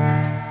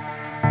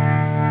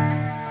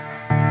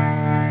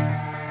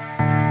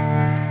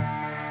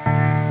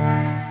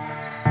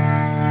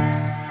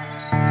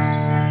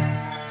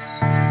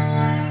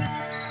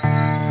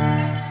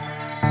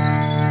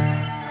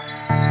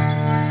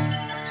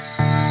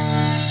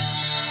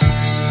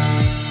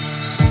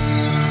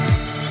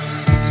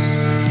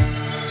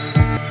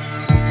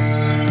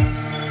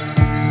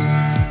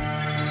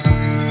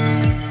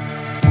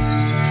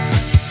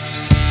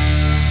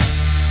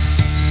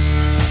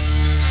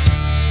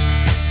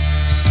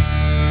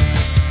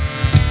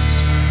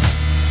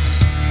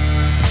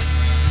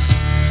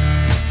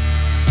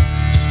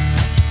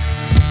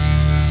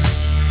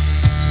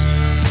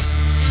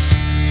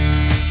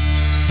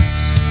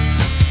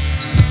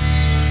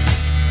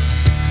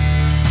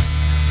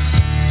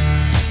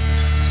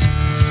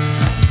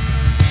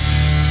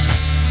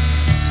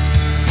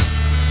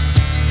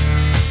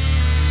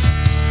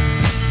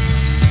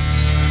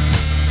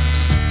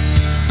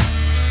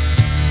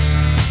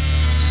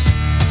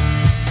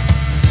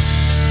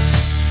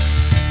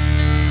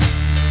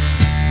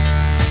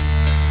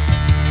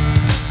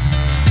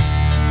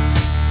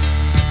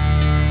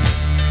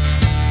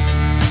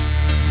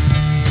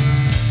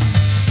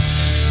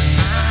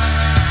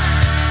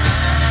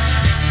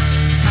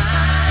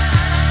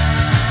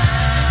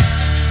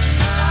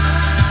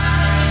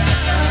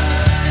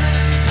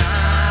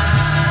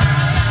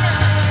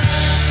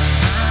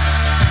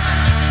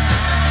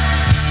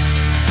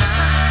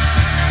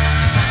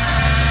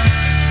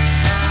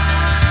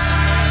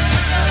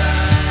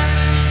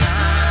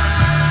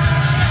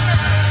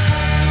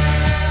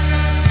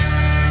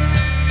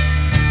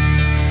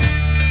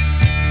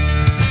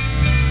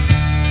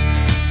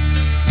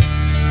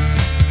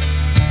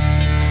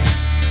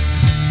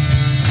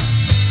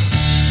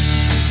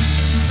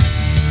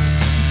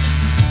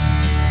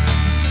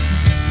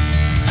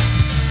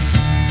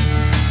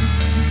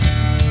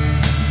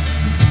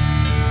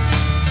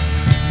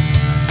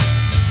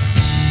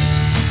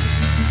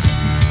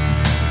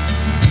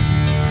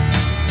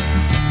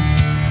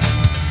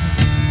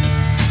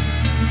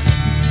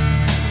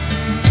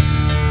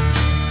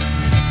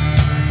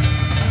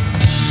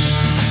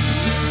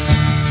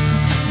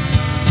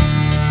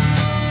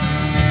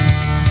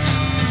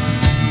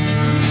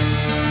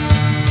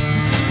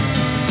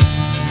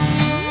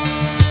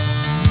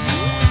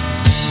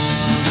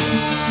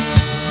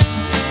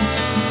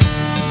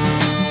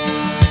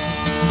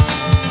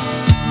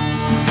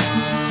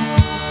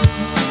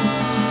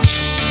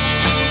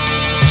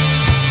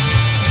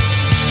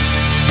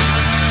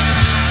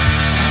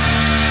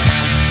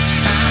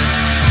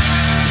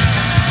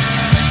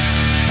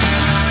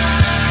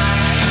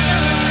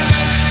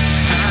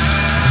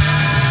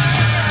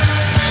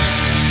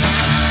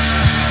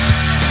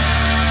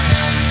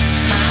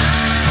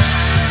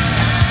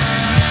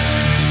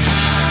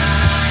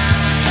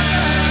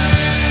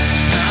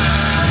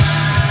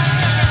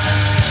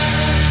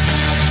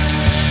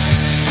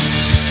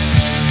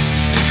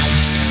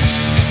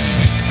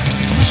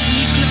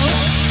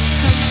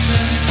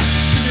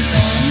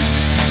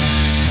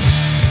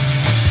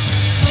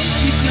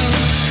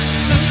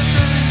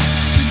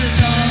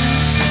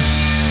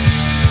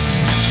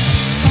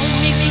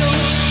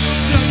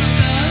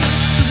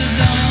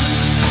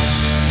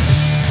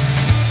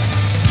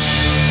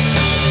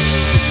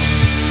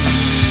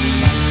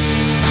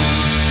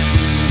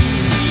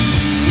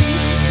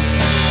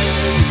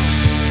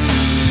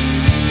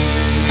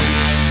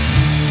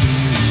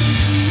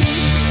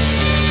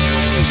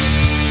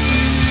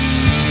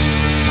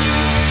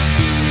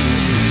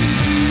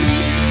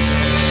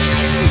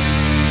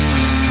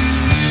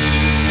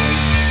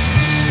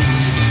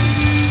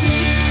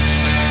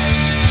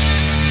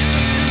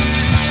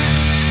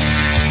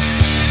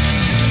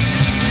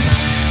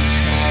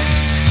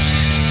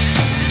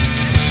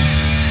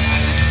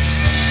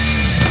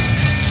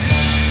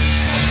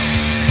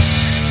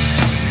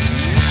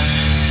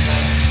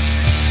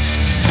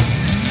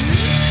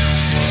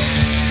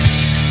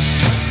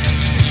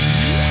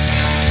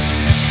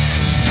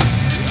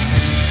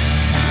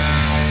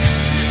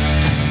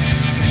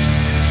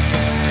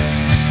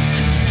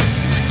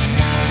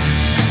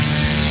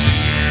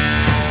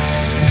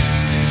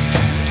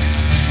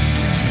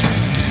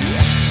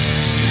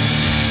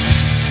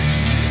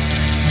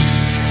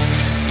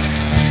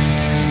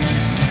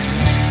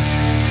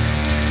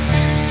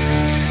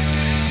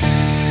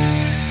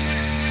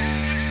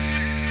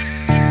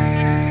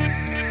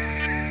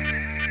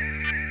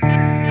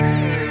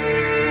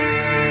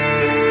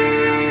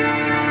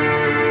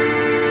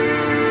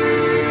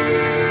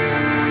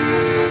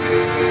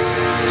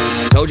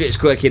 you it's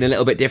quirky and a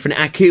little bit different.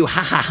 Aku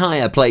Ha Ha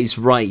Higher plays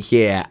right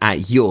here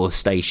at your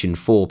station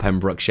for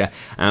Pembrokeshire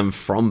and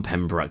from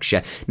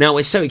Pembrokeshire. Now,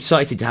 we're so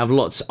excited to have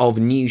lots of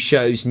new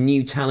shows,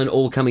 new talent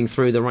all coming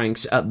through the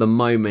ranks at the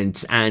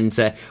moment,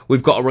 and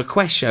we've got a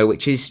request show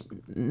which is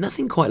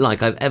nothing quite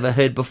like I've ever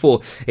heard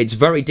before. It's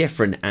very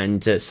different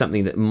and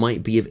something that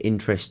might be of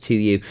interest to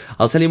you.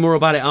 I'll tell you more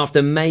about it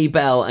after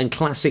Maybell and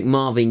classic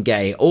Marvin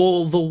Gaye,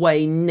 all the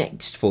way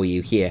next for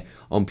you here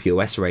on Pure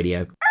West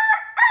Radio.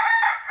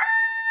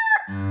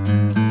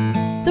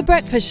 The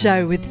Breakfast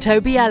Show with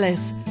Toby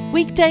Ellis,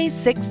 weekdays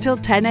 6 till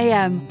 10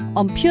 a.m.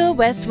 on Pure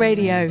West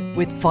Radio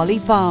with Folly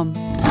Farm.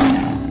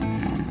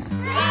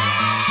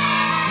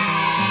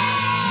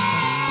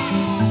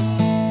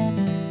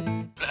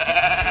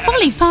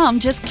 Folly Farm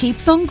just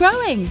keeps on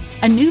growing.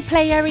 A new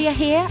play area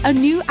here, a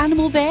new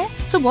animal there.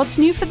 So what's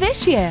new for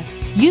this year?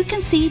 You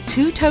can see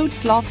two-toed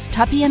sloths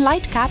Tubby and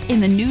Lightcap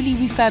in the newly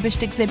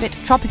refurbished exhibit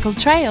Tropical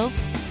Trails.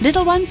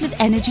 Little ones with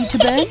energy to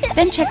burn?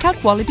 Then check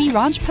out Wallaby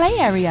Ranch play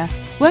area.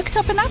 Worked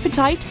up an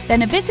appetite?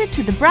 Then a visit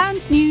to the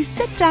brand new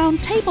sit-down,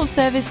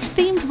 table-serviced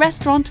themed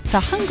restaurant The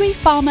Hungry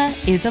Farmer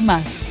is a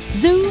must.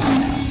 Zoo,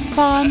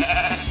 barn,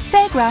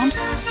 fairground,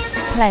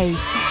 play.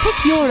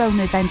 Pick your own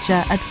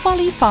adventure at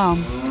Folly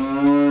Farm.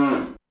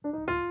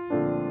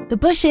 The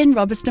Bush Inn,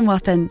 Robertson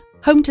Wathen,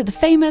 home to the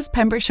famous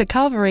Pembrokeshire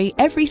Carvery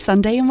every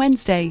Sunday and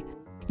Wednesday.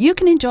 You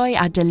can enjoy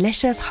our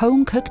delicious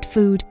home-cooked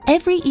food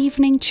every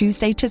evening,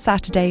 Tuesday to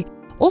Saturday.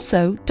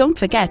 Also, don't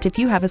forget, if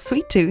you have a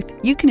sweet tooth,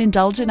 you can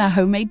indulge in our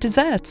homemade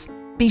desserts.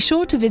 Be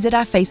sure to visit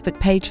our Facebook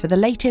page for the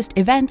latest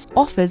events,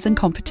 offers and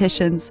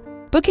competitions.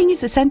 Booking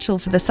is essential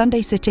for the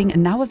Sunday sitting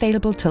and now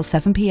available till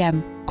 7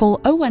 p.m. Call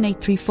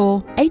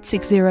 01834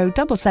 860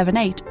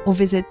 778 or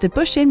visit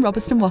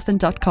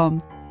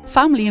thebushinrobertsonwathen.com.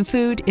 Family and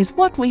food is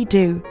what we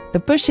do. The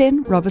Bush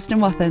Inn, Robertson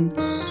Wathen.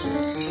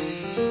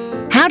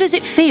 How does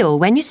it feel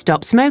when you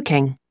stop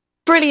smoking?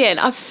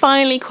 Brilliant, I've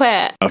finally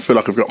quit. I feel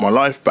like I've got my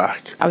life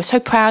back. I was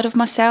so proud of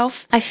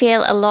myself. I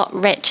feel a lot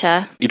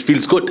richer. It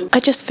feels good. I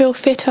just feel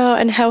fitter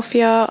and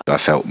healthier. I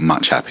felt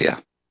much happier.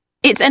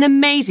 It's an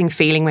amazing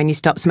feeling when you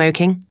stop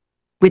smoking.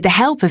 With the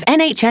help of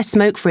NHS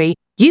Smoke Free,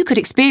 you could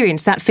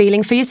experience that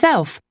feeling for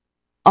yourself.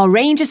 Our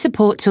range of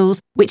support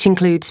tools, which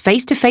includes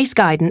face-to-face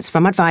guidance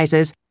from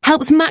advisors,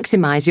 helps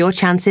maximise your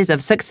chances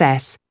of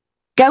success.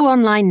 Go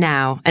online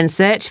now and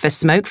search for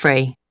Smoke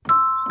Free.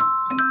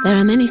 There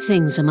are many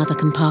things a mother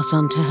can pass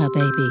on to her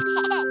baby.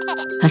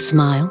 Her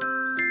smile,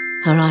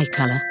 her eye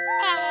colour,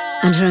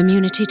 and her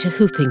immunity to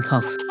whooping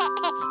cough.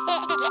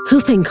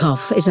 Whooping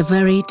cough is a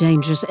very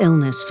dangerous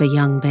illness for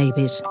young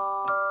babies,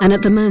 and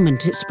at the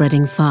moment it's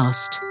spreading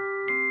fast.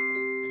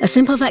 A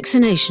simple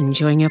vaccination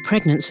during your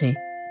pregnancy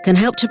can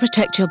help to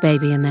protect your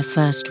baby in their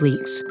first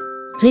weeks.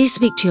 Please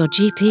speak to your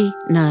GP,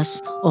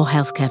 nurse, or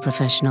healthcare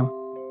professional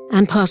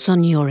and pass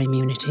on your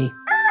immunity.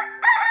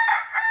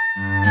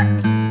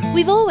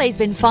 We've always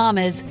been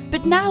farmers,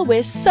 but now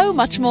we're so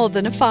much more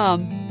than a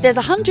farm. There's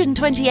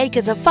 120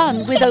 acres of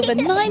fun with over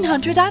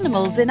 900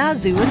 animals in our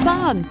zoo and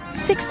barn.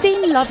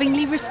 16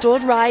 lovingly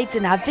restored rides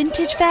in our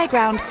vintage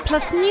fairground,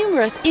 plus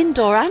numerous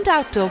indoor and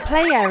outdoor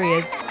play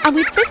areas. And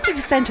with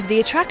 50% of the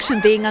attraction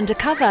being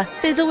undercover,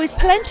 there's always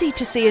plenty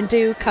to see and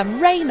do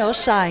come rain or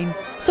shine.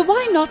 So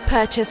why not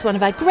purchase one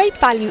of our great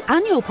value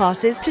annual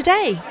passes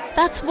today?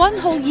 That's one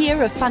whole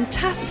year of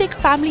fantastic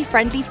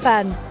family-friendly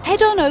fun.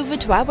 Head on over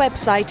to our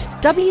website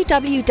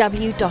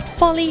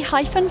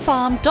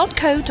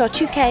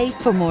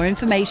www.folly-farm.co.uk for more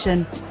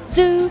information.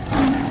 Zoo,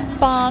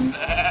 barn,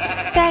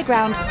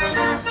 fairground,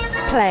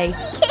 play.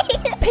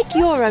 Pick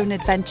your own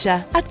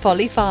adventure at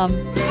Folly Farm.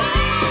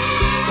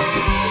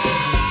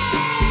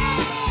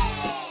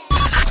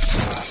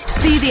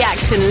 See the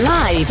action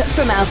live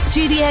from our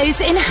studios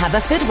in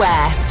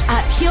Haverfordwest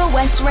at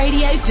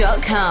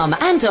purewestradio.com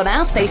and on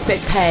our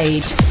Facebook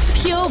page,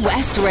 Pure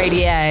West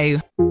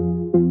Radio.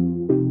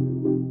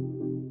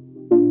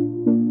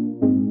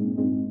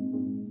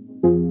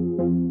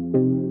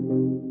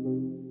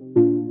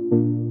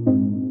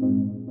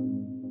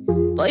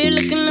 Boy, you're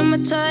looking like my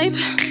type,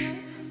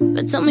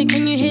 but tell me,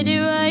 can you hit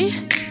it right?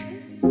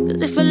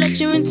 Cause if I let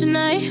you in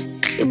tonight,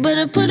 you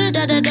better put it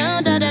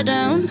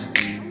down.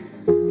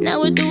 Now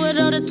we do it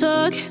all the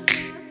talk,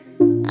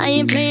 I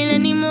ain't playing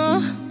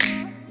anymore.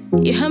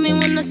 You heard me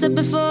when I said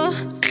before,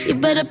 you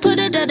better put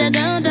it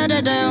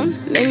down.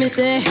 Make me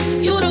say,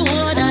 you the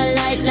one I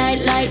like.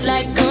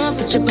 Come on,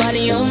 put your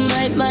body on,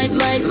 might.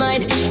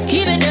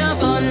 Keep it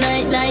up all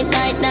night.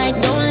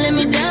 Don't let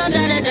me down.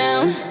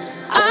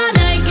 All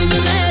night, give me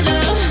mad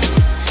love.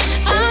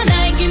 All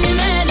night, give me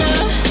mad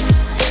love.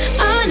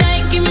 All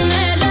night, give me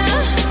mad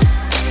love.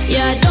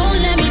 Yeah,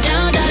 don't let me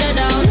down.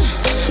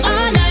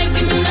 All night,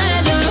 give me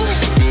mad love.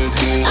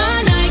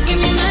 All night, give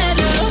me mad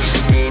love.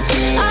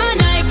 All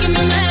night, give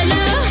me mad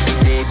love.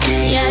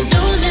 Yeah,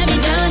 don't let me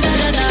down.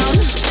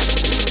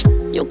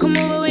 You come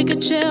over, we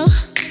could chill.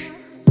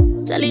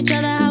 Tell each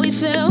other how we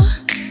feel.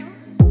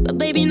 But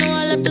baby, know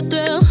I love the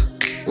thrill.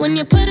 When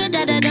you put it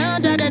down.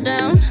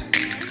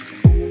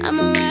 I'm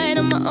alright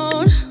on my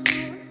own,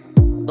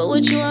 but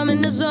with you I'm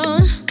in the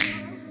zone.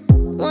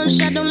 One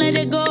shot, don't let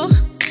it go.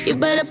 You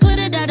better put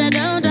it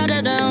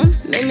down.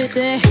 Make me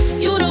say,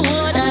 you the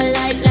one I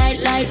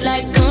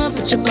like. Come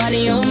put your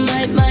body on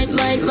might.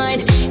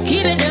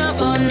 Keep it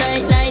up all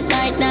night.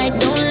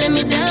 Don't let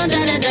me down.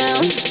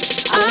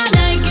 All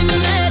night, give me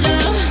mad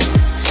love.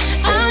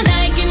 All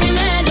night, give me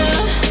mad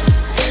love.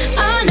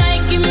 All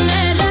night, give me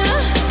mad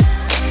love.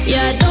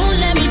 Yeah, don't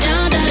let me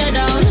down.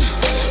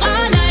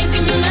 All night,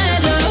 give me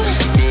mad love.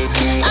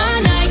 All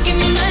night, give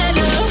me mad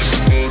love.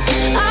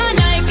 All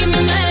night, give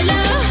me mad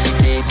love.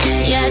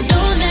 Yeah,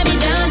 don't let me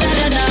down.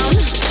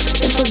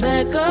 If I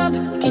back up,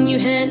 can you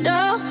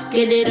handle?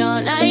 Get it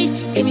all night,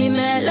 give me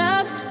mad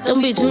love.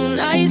 Don't be too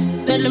nice,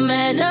 better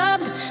man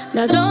up.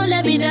 Now don't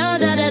let me down.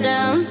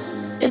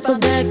 If I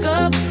back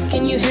up,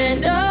 can you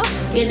handle?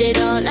 Get it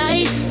all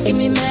night, give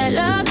me mad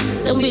love.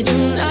 Don't be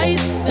too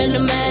nice, better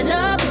man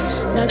up.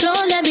 Now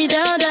don't let me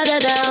down. All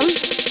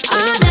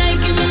night,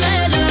 give me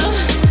mad love.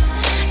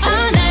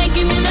 All night,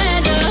 give me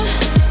mad love.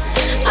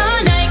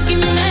 All night, give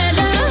me mad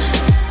love.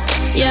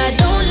 Yeah,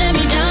 don't let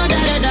me down.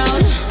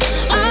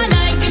 All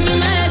night, give me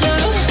mad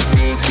love.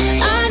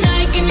 All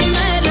night, give me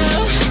mad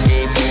love.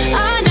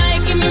 All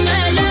night, give me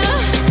mad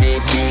love.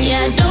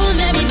 Yeah, don't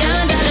let me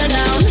down.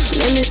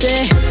 Let me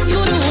say, you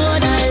the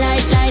one I like.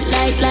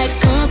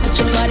 Come put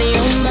your body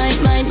on might.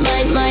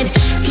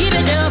 Keep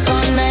it up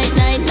all night.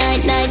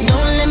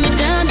 Don't let me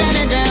down.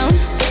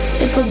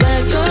 If I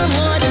back your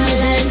water, me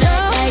hand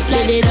up.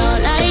 Let it all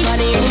night.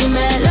 Body on me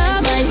mad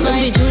love. Don't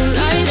be too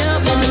nice.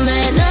 Let me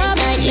mad up.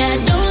 Yeah,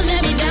 don't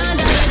let me down.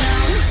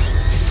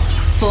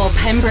 For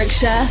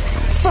Pembrokeshire,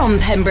 from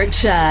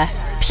Pembrokeshire,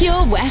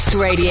 Pure West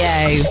Radio.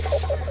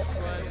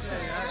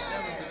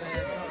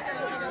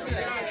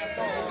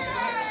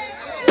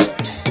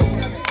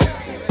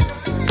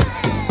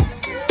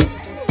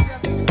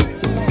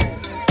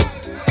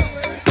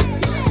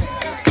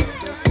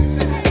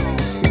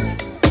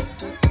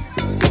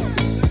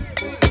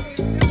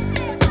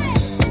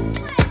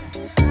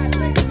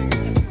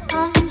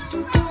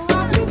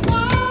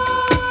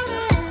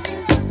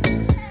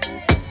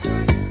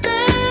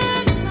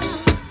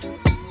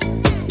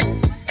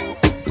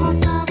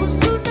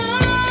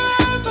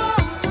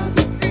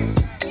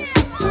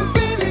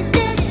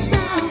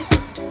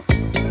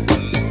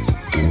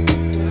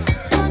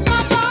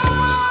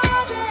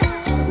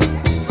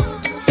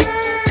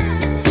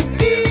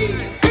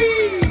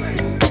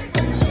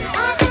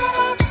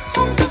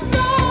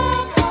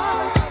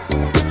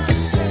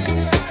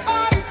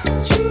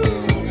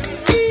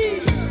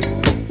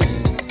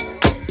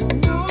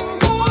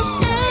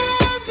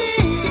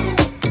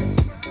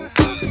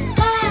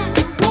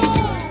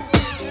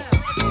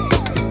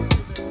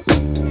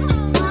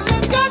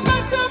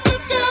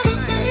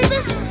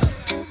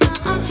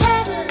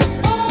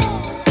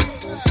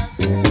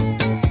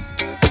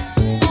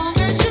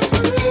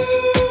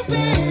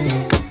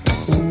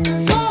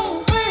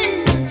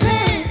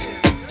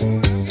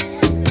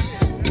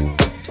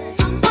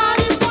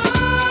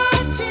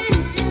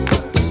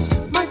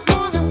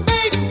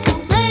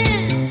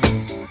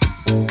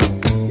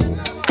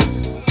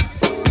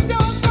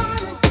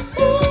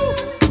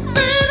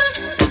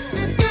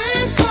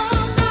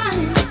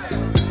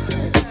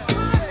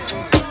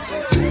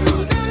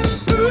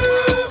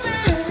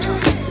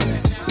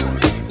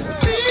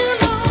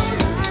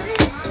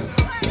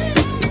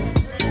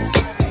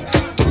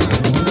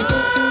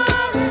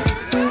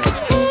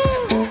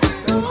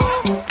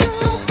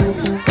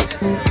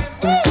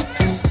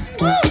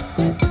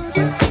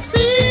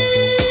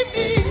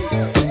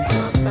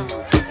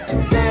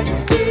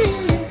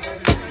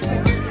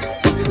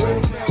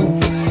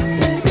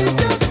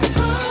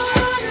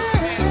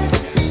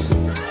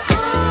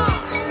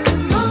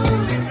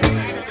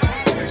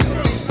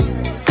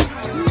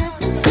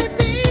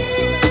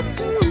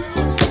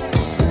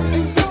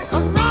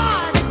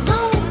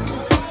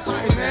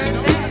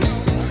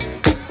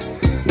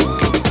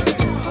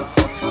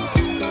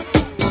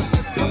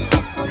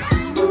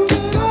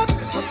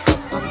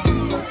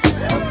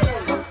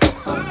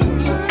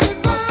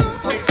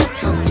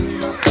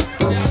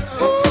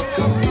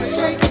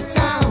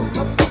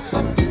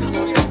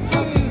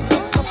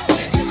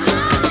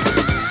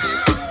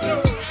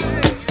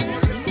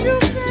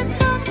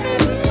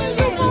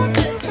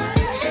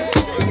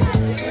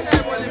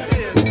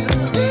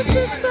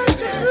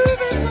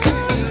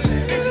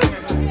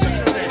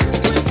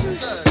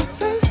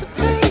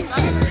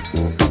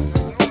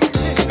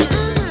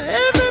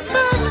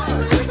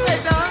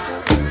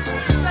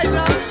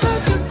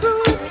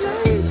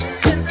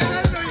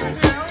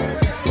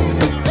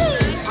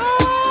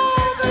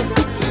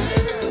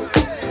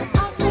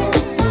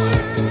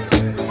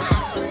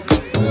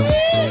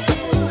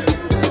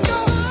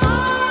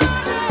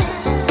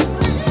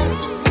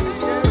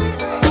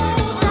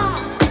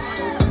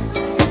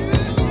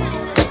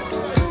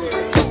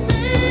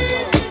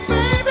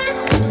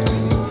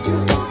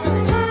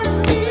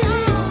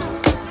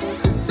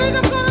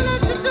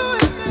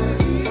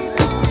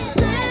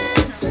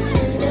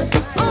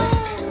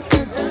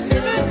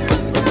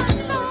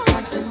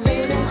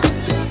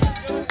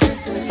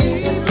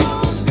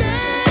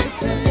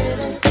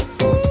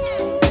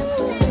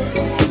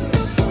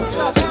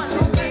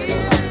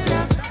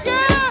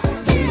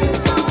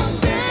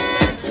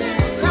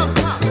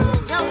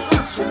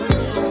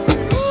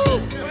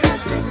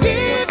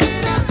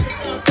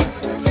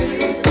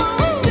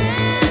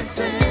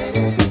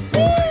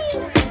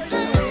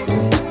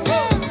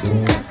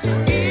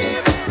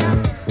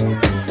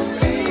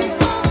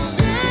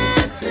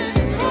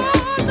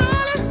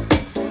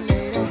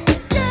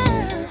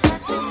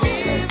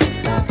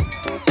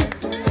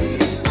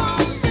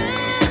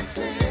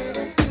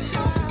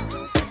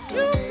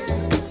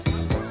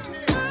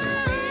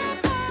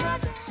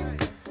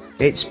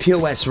 It's Pure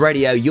West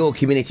Radio, your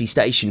community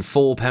station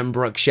for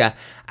Pembrokeshire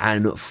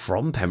and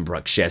from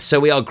Pembrokeshire.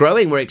 So we are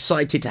growing. We're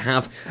excited to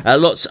have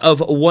lots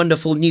of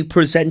wonderful new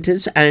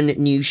presenters and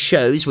new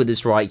shows with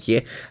us right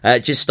here.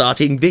 Just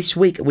starting this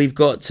week, we've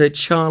got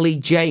Charlie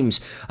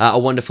James, a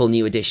wonderful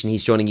new addition.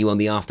 He's joining you on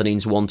the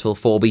afternoons 1 till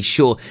 4. Be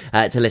sure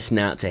to listen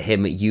out to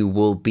him. You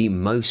will be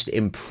most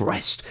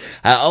impressed.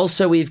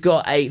 Also, we've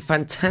got a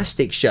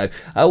fantastic show,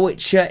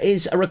 which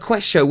is a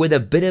request show with a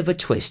bit of a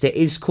twist. It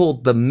is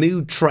called The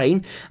Mood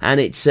Train, and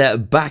it's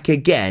back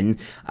again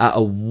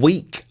a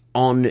week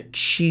on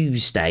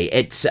Tuesday.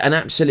 It's an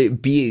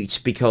absolute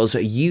beaut because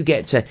you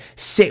get to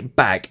sit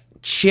back,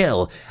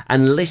 chill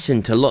and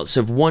listen to lots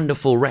of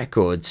wonderful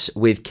records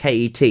with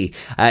KT.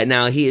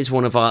 Now, he is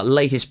one of our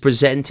latest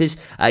presenters.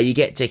 You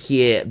get to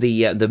hear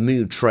the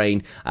Mood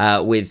Train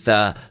with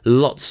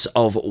lots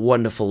of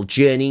wonderful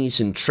journeys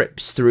and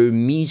trips through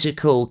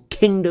musical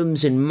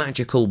kingdoms and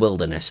magical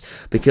wilderness,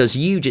 because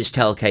you just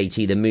tell KT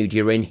the mood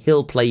you're in,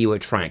 he'll play you a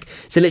track.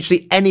 So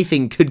literally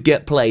anything could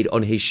get played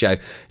on his show.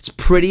 It's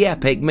pretty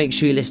epic. Make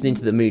sure you're listening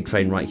to the Mood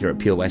Train right here at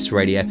Pure West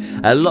Radio.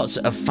 Lots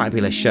of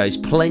fabulous shows,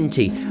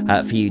 plenty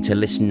for you to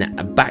listen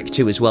back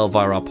to as well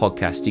via our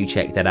podcast. Do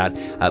check that out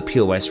at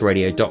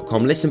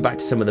purewestradio.com. Listen back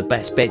to some of the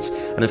best bits,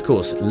 and of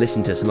course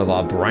listen to some of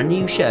our brand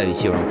new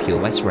shows here on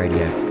Pure West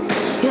Radio.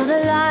 You're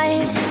the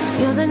light,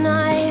 you're the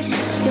night,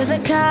 you're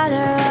the color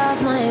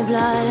of my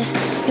blood.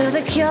 You're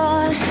the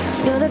cure,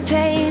 you're the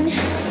pain,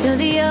 you're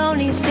the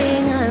only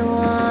thing I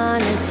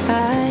wanna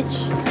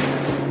touch.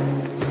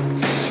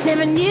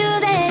 Never knew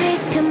that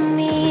it could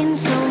mean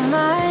so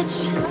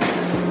much,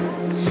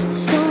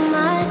 so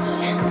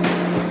much.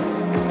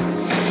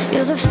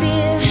 You're the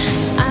fear,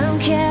 I don't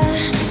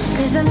care,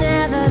 'cause I've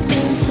never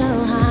been so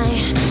high.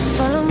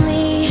 Follow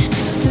me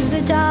through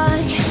the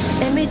dark,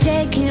 let me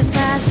take you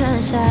past the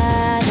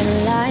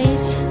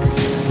satellites.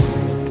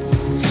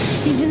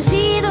 You can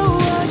see the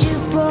world you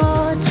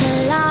brought to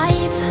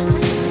life,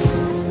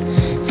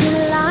 to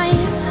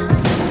life.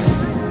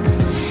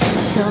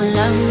 So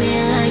love me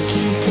like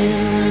you do,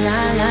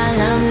 la la,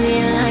 love me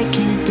like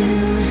you do.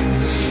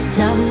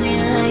 Love me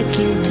like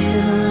you do,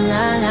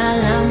 la la,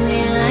 love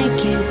me like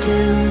you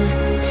do.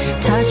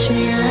 Touch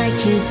me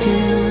like you do,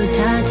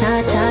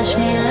 touch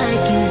me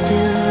like you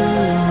do.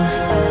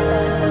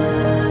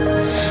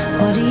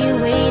 What are you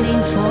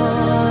waiting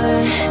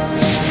for?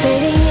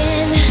 Fading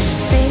in,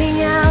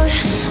 fading out,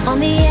 on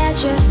the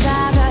edge of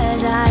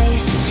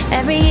paradise.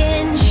 Every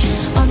inch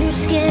of your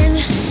skin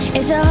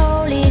is a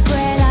holy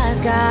grail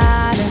I've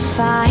gotta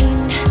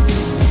find.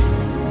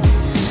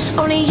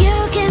 Only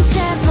you can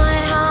set my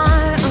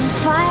heart on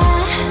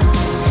fire,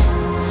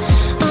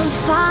 on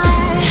fire.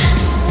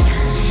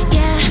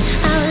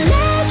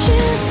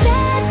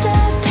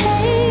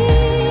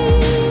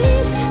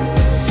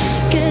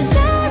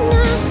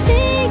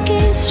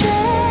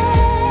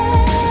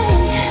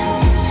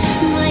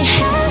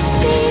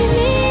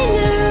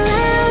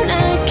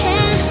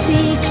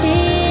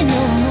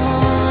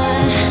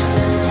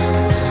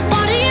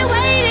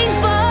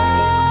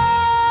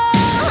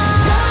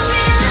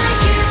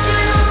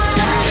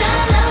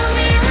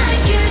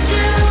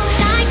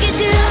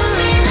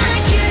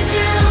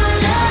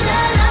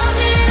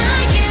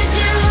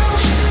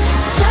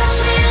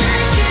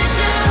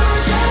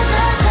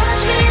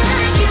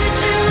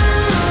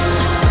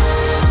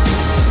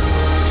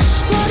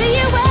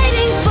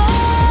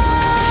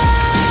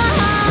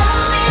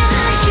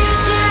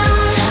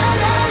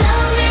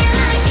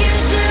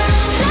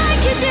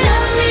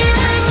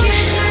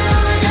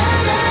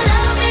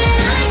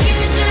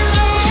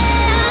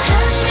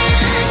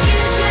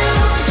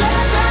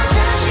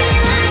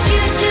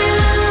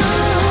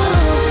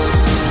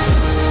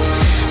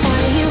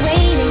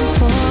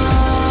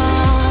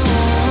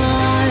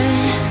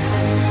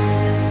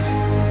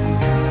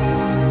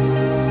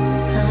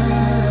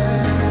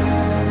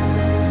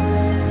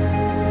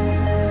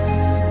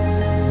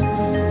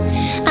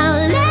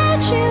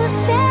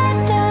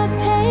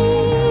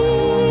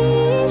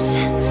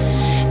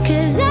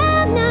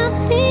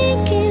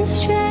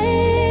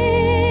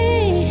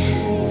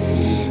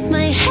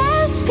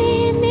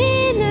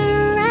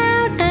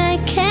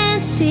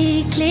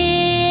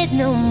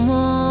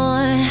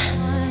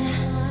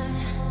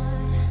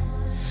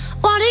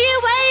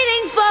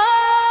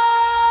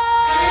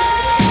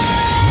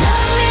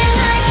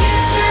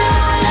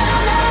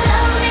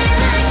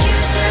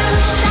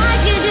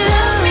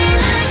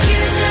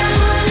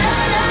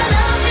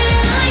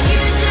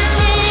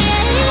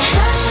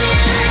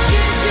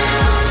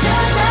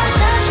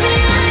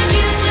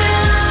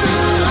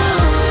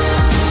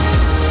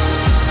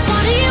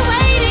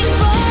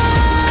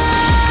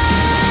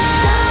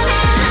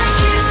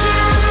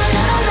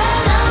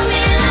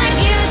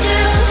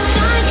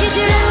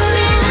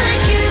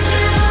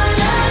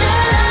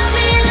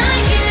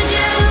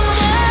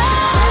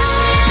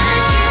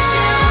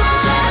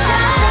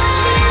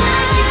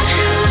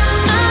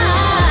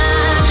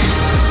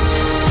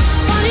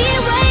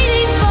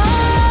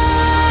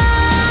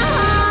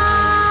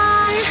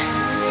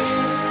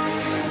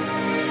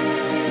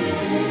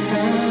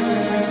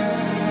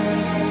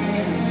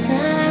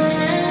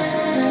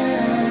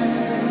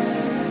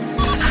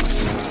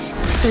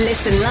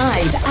 Listen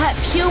live at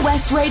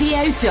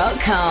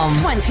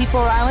purewestradio.com.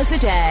 24 hours a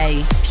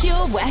day.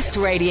 Pure West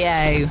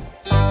Radio.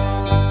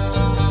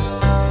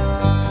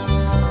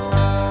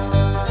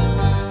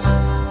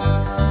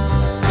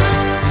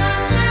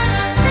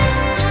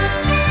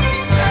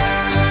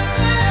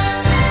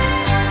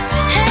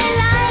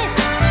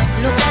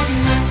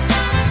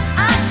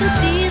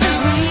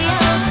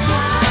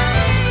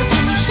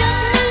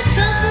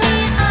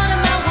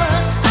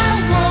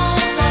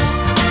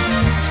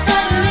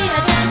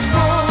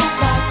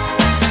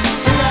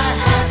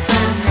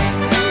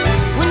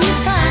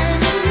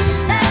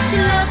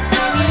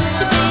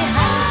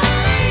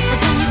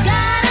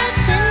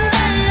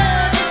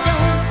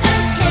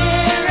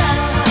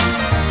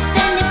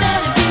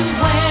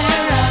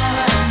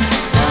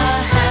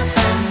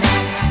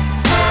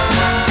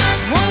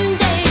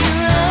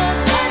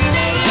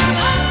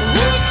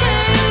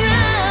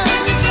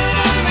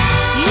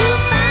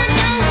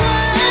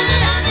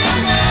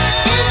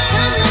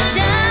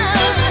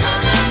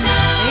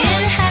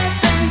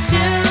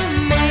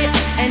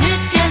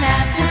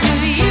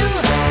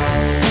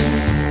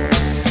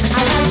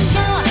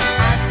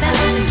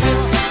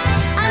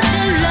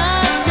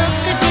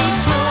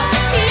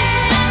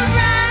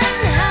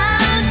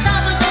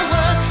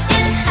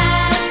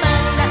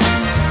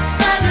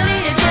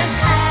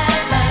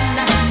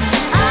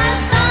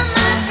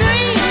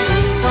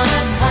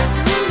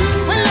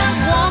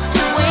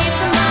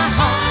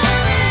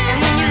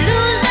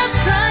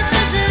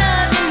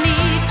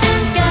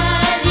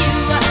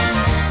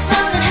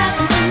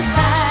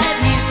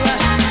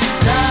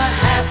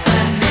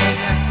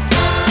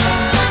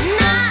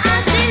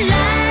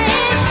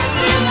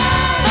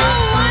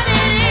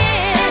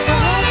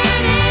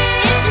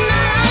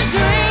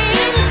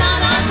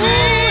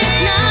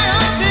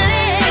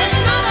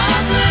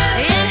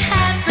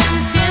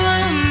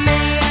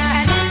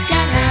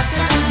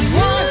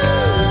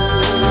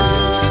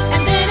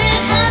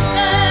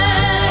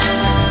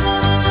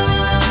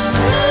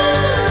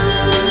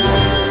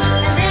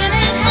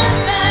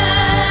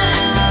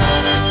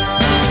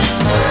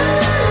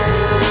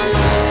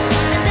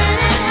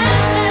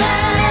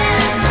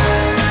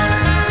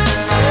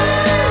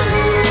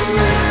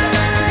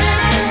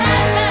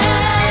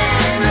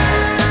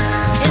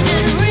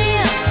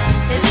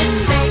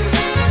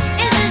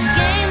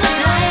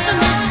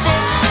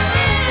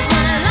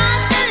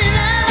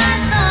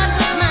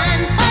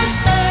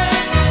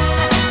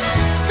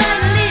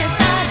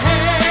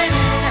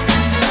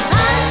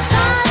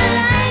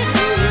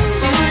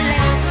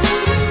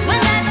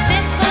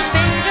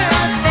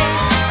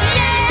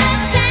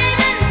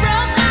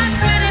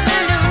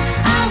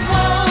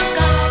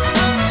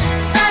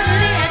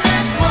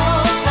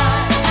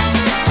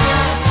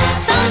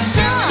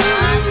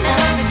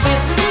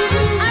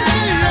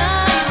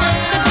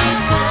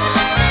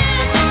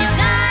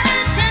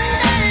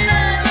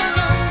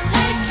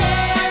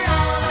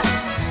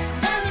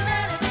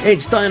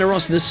 It's Diana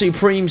Ross and the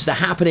Supremes, The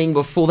Happening.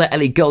 Before that,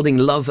 Ellie Goulding,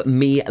 Love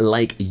Me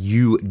Like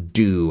You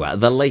Do.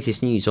 The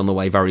latest news on the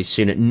way very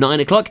soon at 9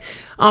 o'clock.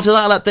 After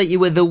that, I'll update you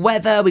with the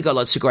weather. We've got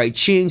lots of great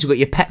tunes. We've got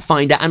your pet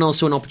finder and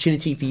also an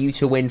opportunity for you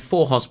to win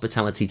 4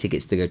 hospitality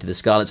tickets to go to the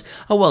Scarlets,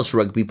 a Welsh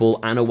rugby ball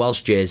and a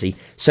Welsh jersey.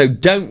 So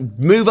don't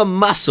move a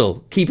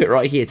muscle. Keep it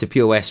right here to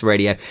Pure West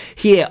Radio,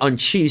 here on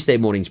Tuesday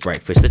morning's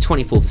breakfast, the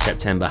 24th of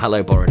September.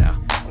 Hello, Borodale.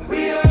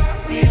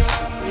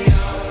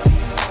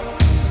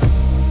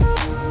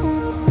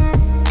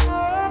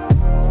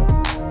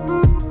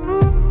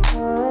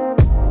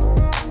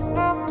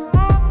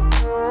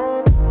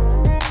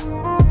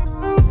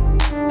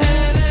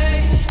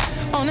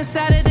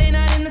 Saturday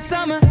night in the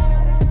summer,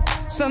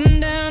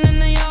 sundown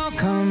and they all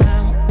come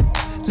out.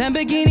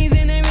 Lamborghinis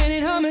and they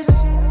rented Hummers.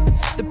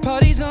 The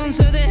party's on,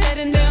 so they're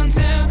heading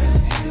downtown.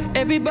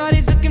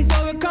 Everybody's looking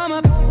for a come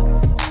up,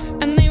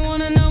 and they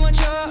wanna know what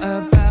you're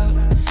about.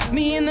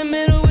 Me in the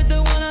middle with the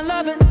one I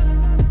love.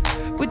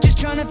 We're just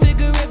trying to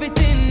figure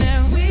everything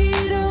out. We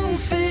don't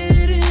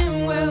fit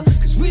in well,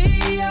 'cause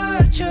we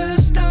are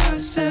just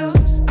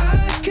ourselves. I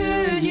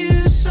could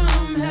use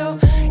some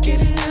help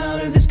getting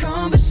out of this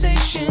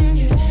conversation.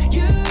 Yeah.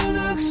 You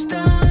look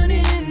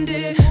stunning,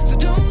 dear, so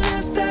don't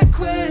ask that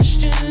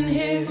question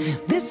here.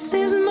 This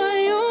is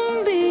my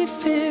only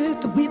fear,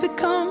 that we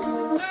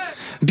become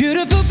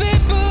beautiful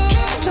people.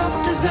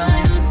 Top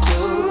designer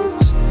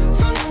clothes,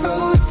 front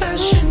row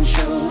fashion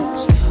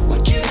shows.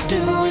 What you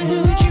do and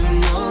who'd you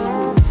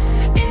know?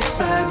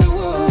 Inside the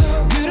world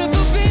of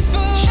beautiful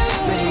people.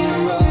 Champagne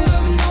and roll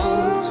up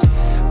nose,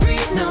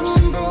 prenups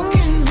and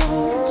broken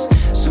homes.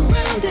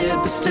 Surrounded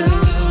but still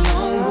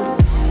alone.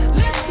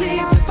 Let's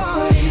leave the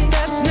party.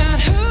 That's not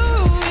who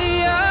we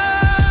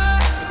are.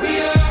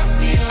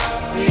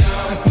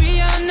 We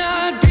are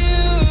not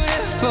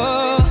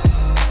beautiful.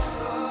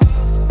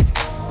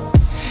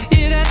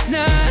 Yeah, that's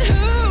not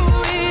who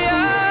we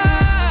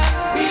are.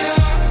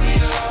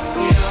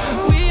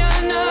 We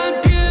are not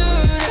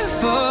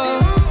beautiful.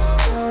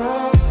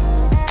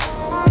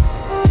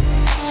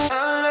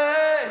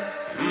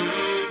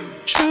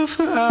 Drove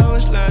for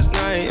hours last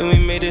night and we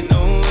made it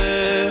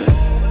nowhere.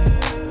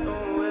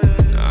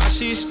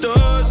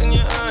 stars in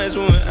your eyes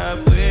when we're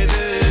halfway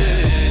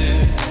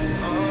there.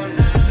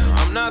 Now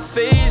I'm not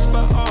fazed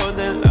by all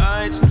the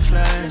lights and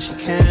flashy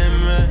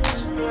cameras,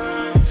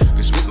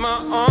 'cause with my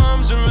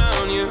arms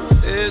around you,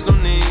 there's no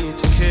need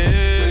to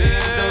care. We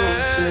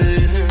don't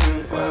fit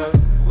in well,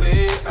 we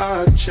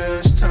are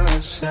just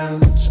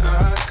ourselves.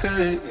 I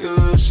could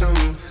use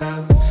some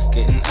help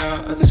getting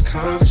out of this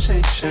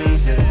conversation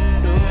here.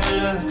 Your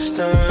looks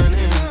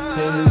stunning,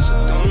 please, so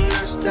don't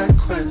ask that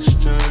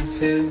question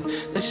here.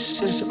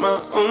 This is my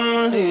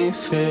only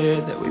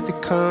fear, that we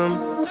become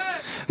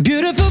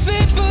beautiful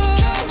people,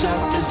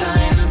 top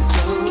design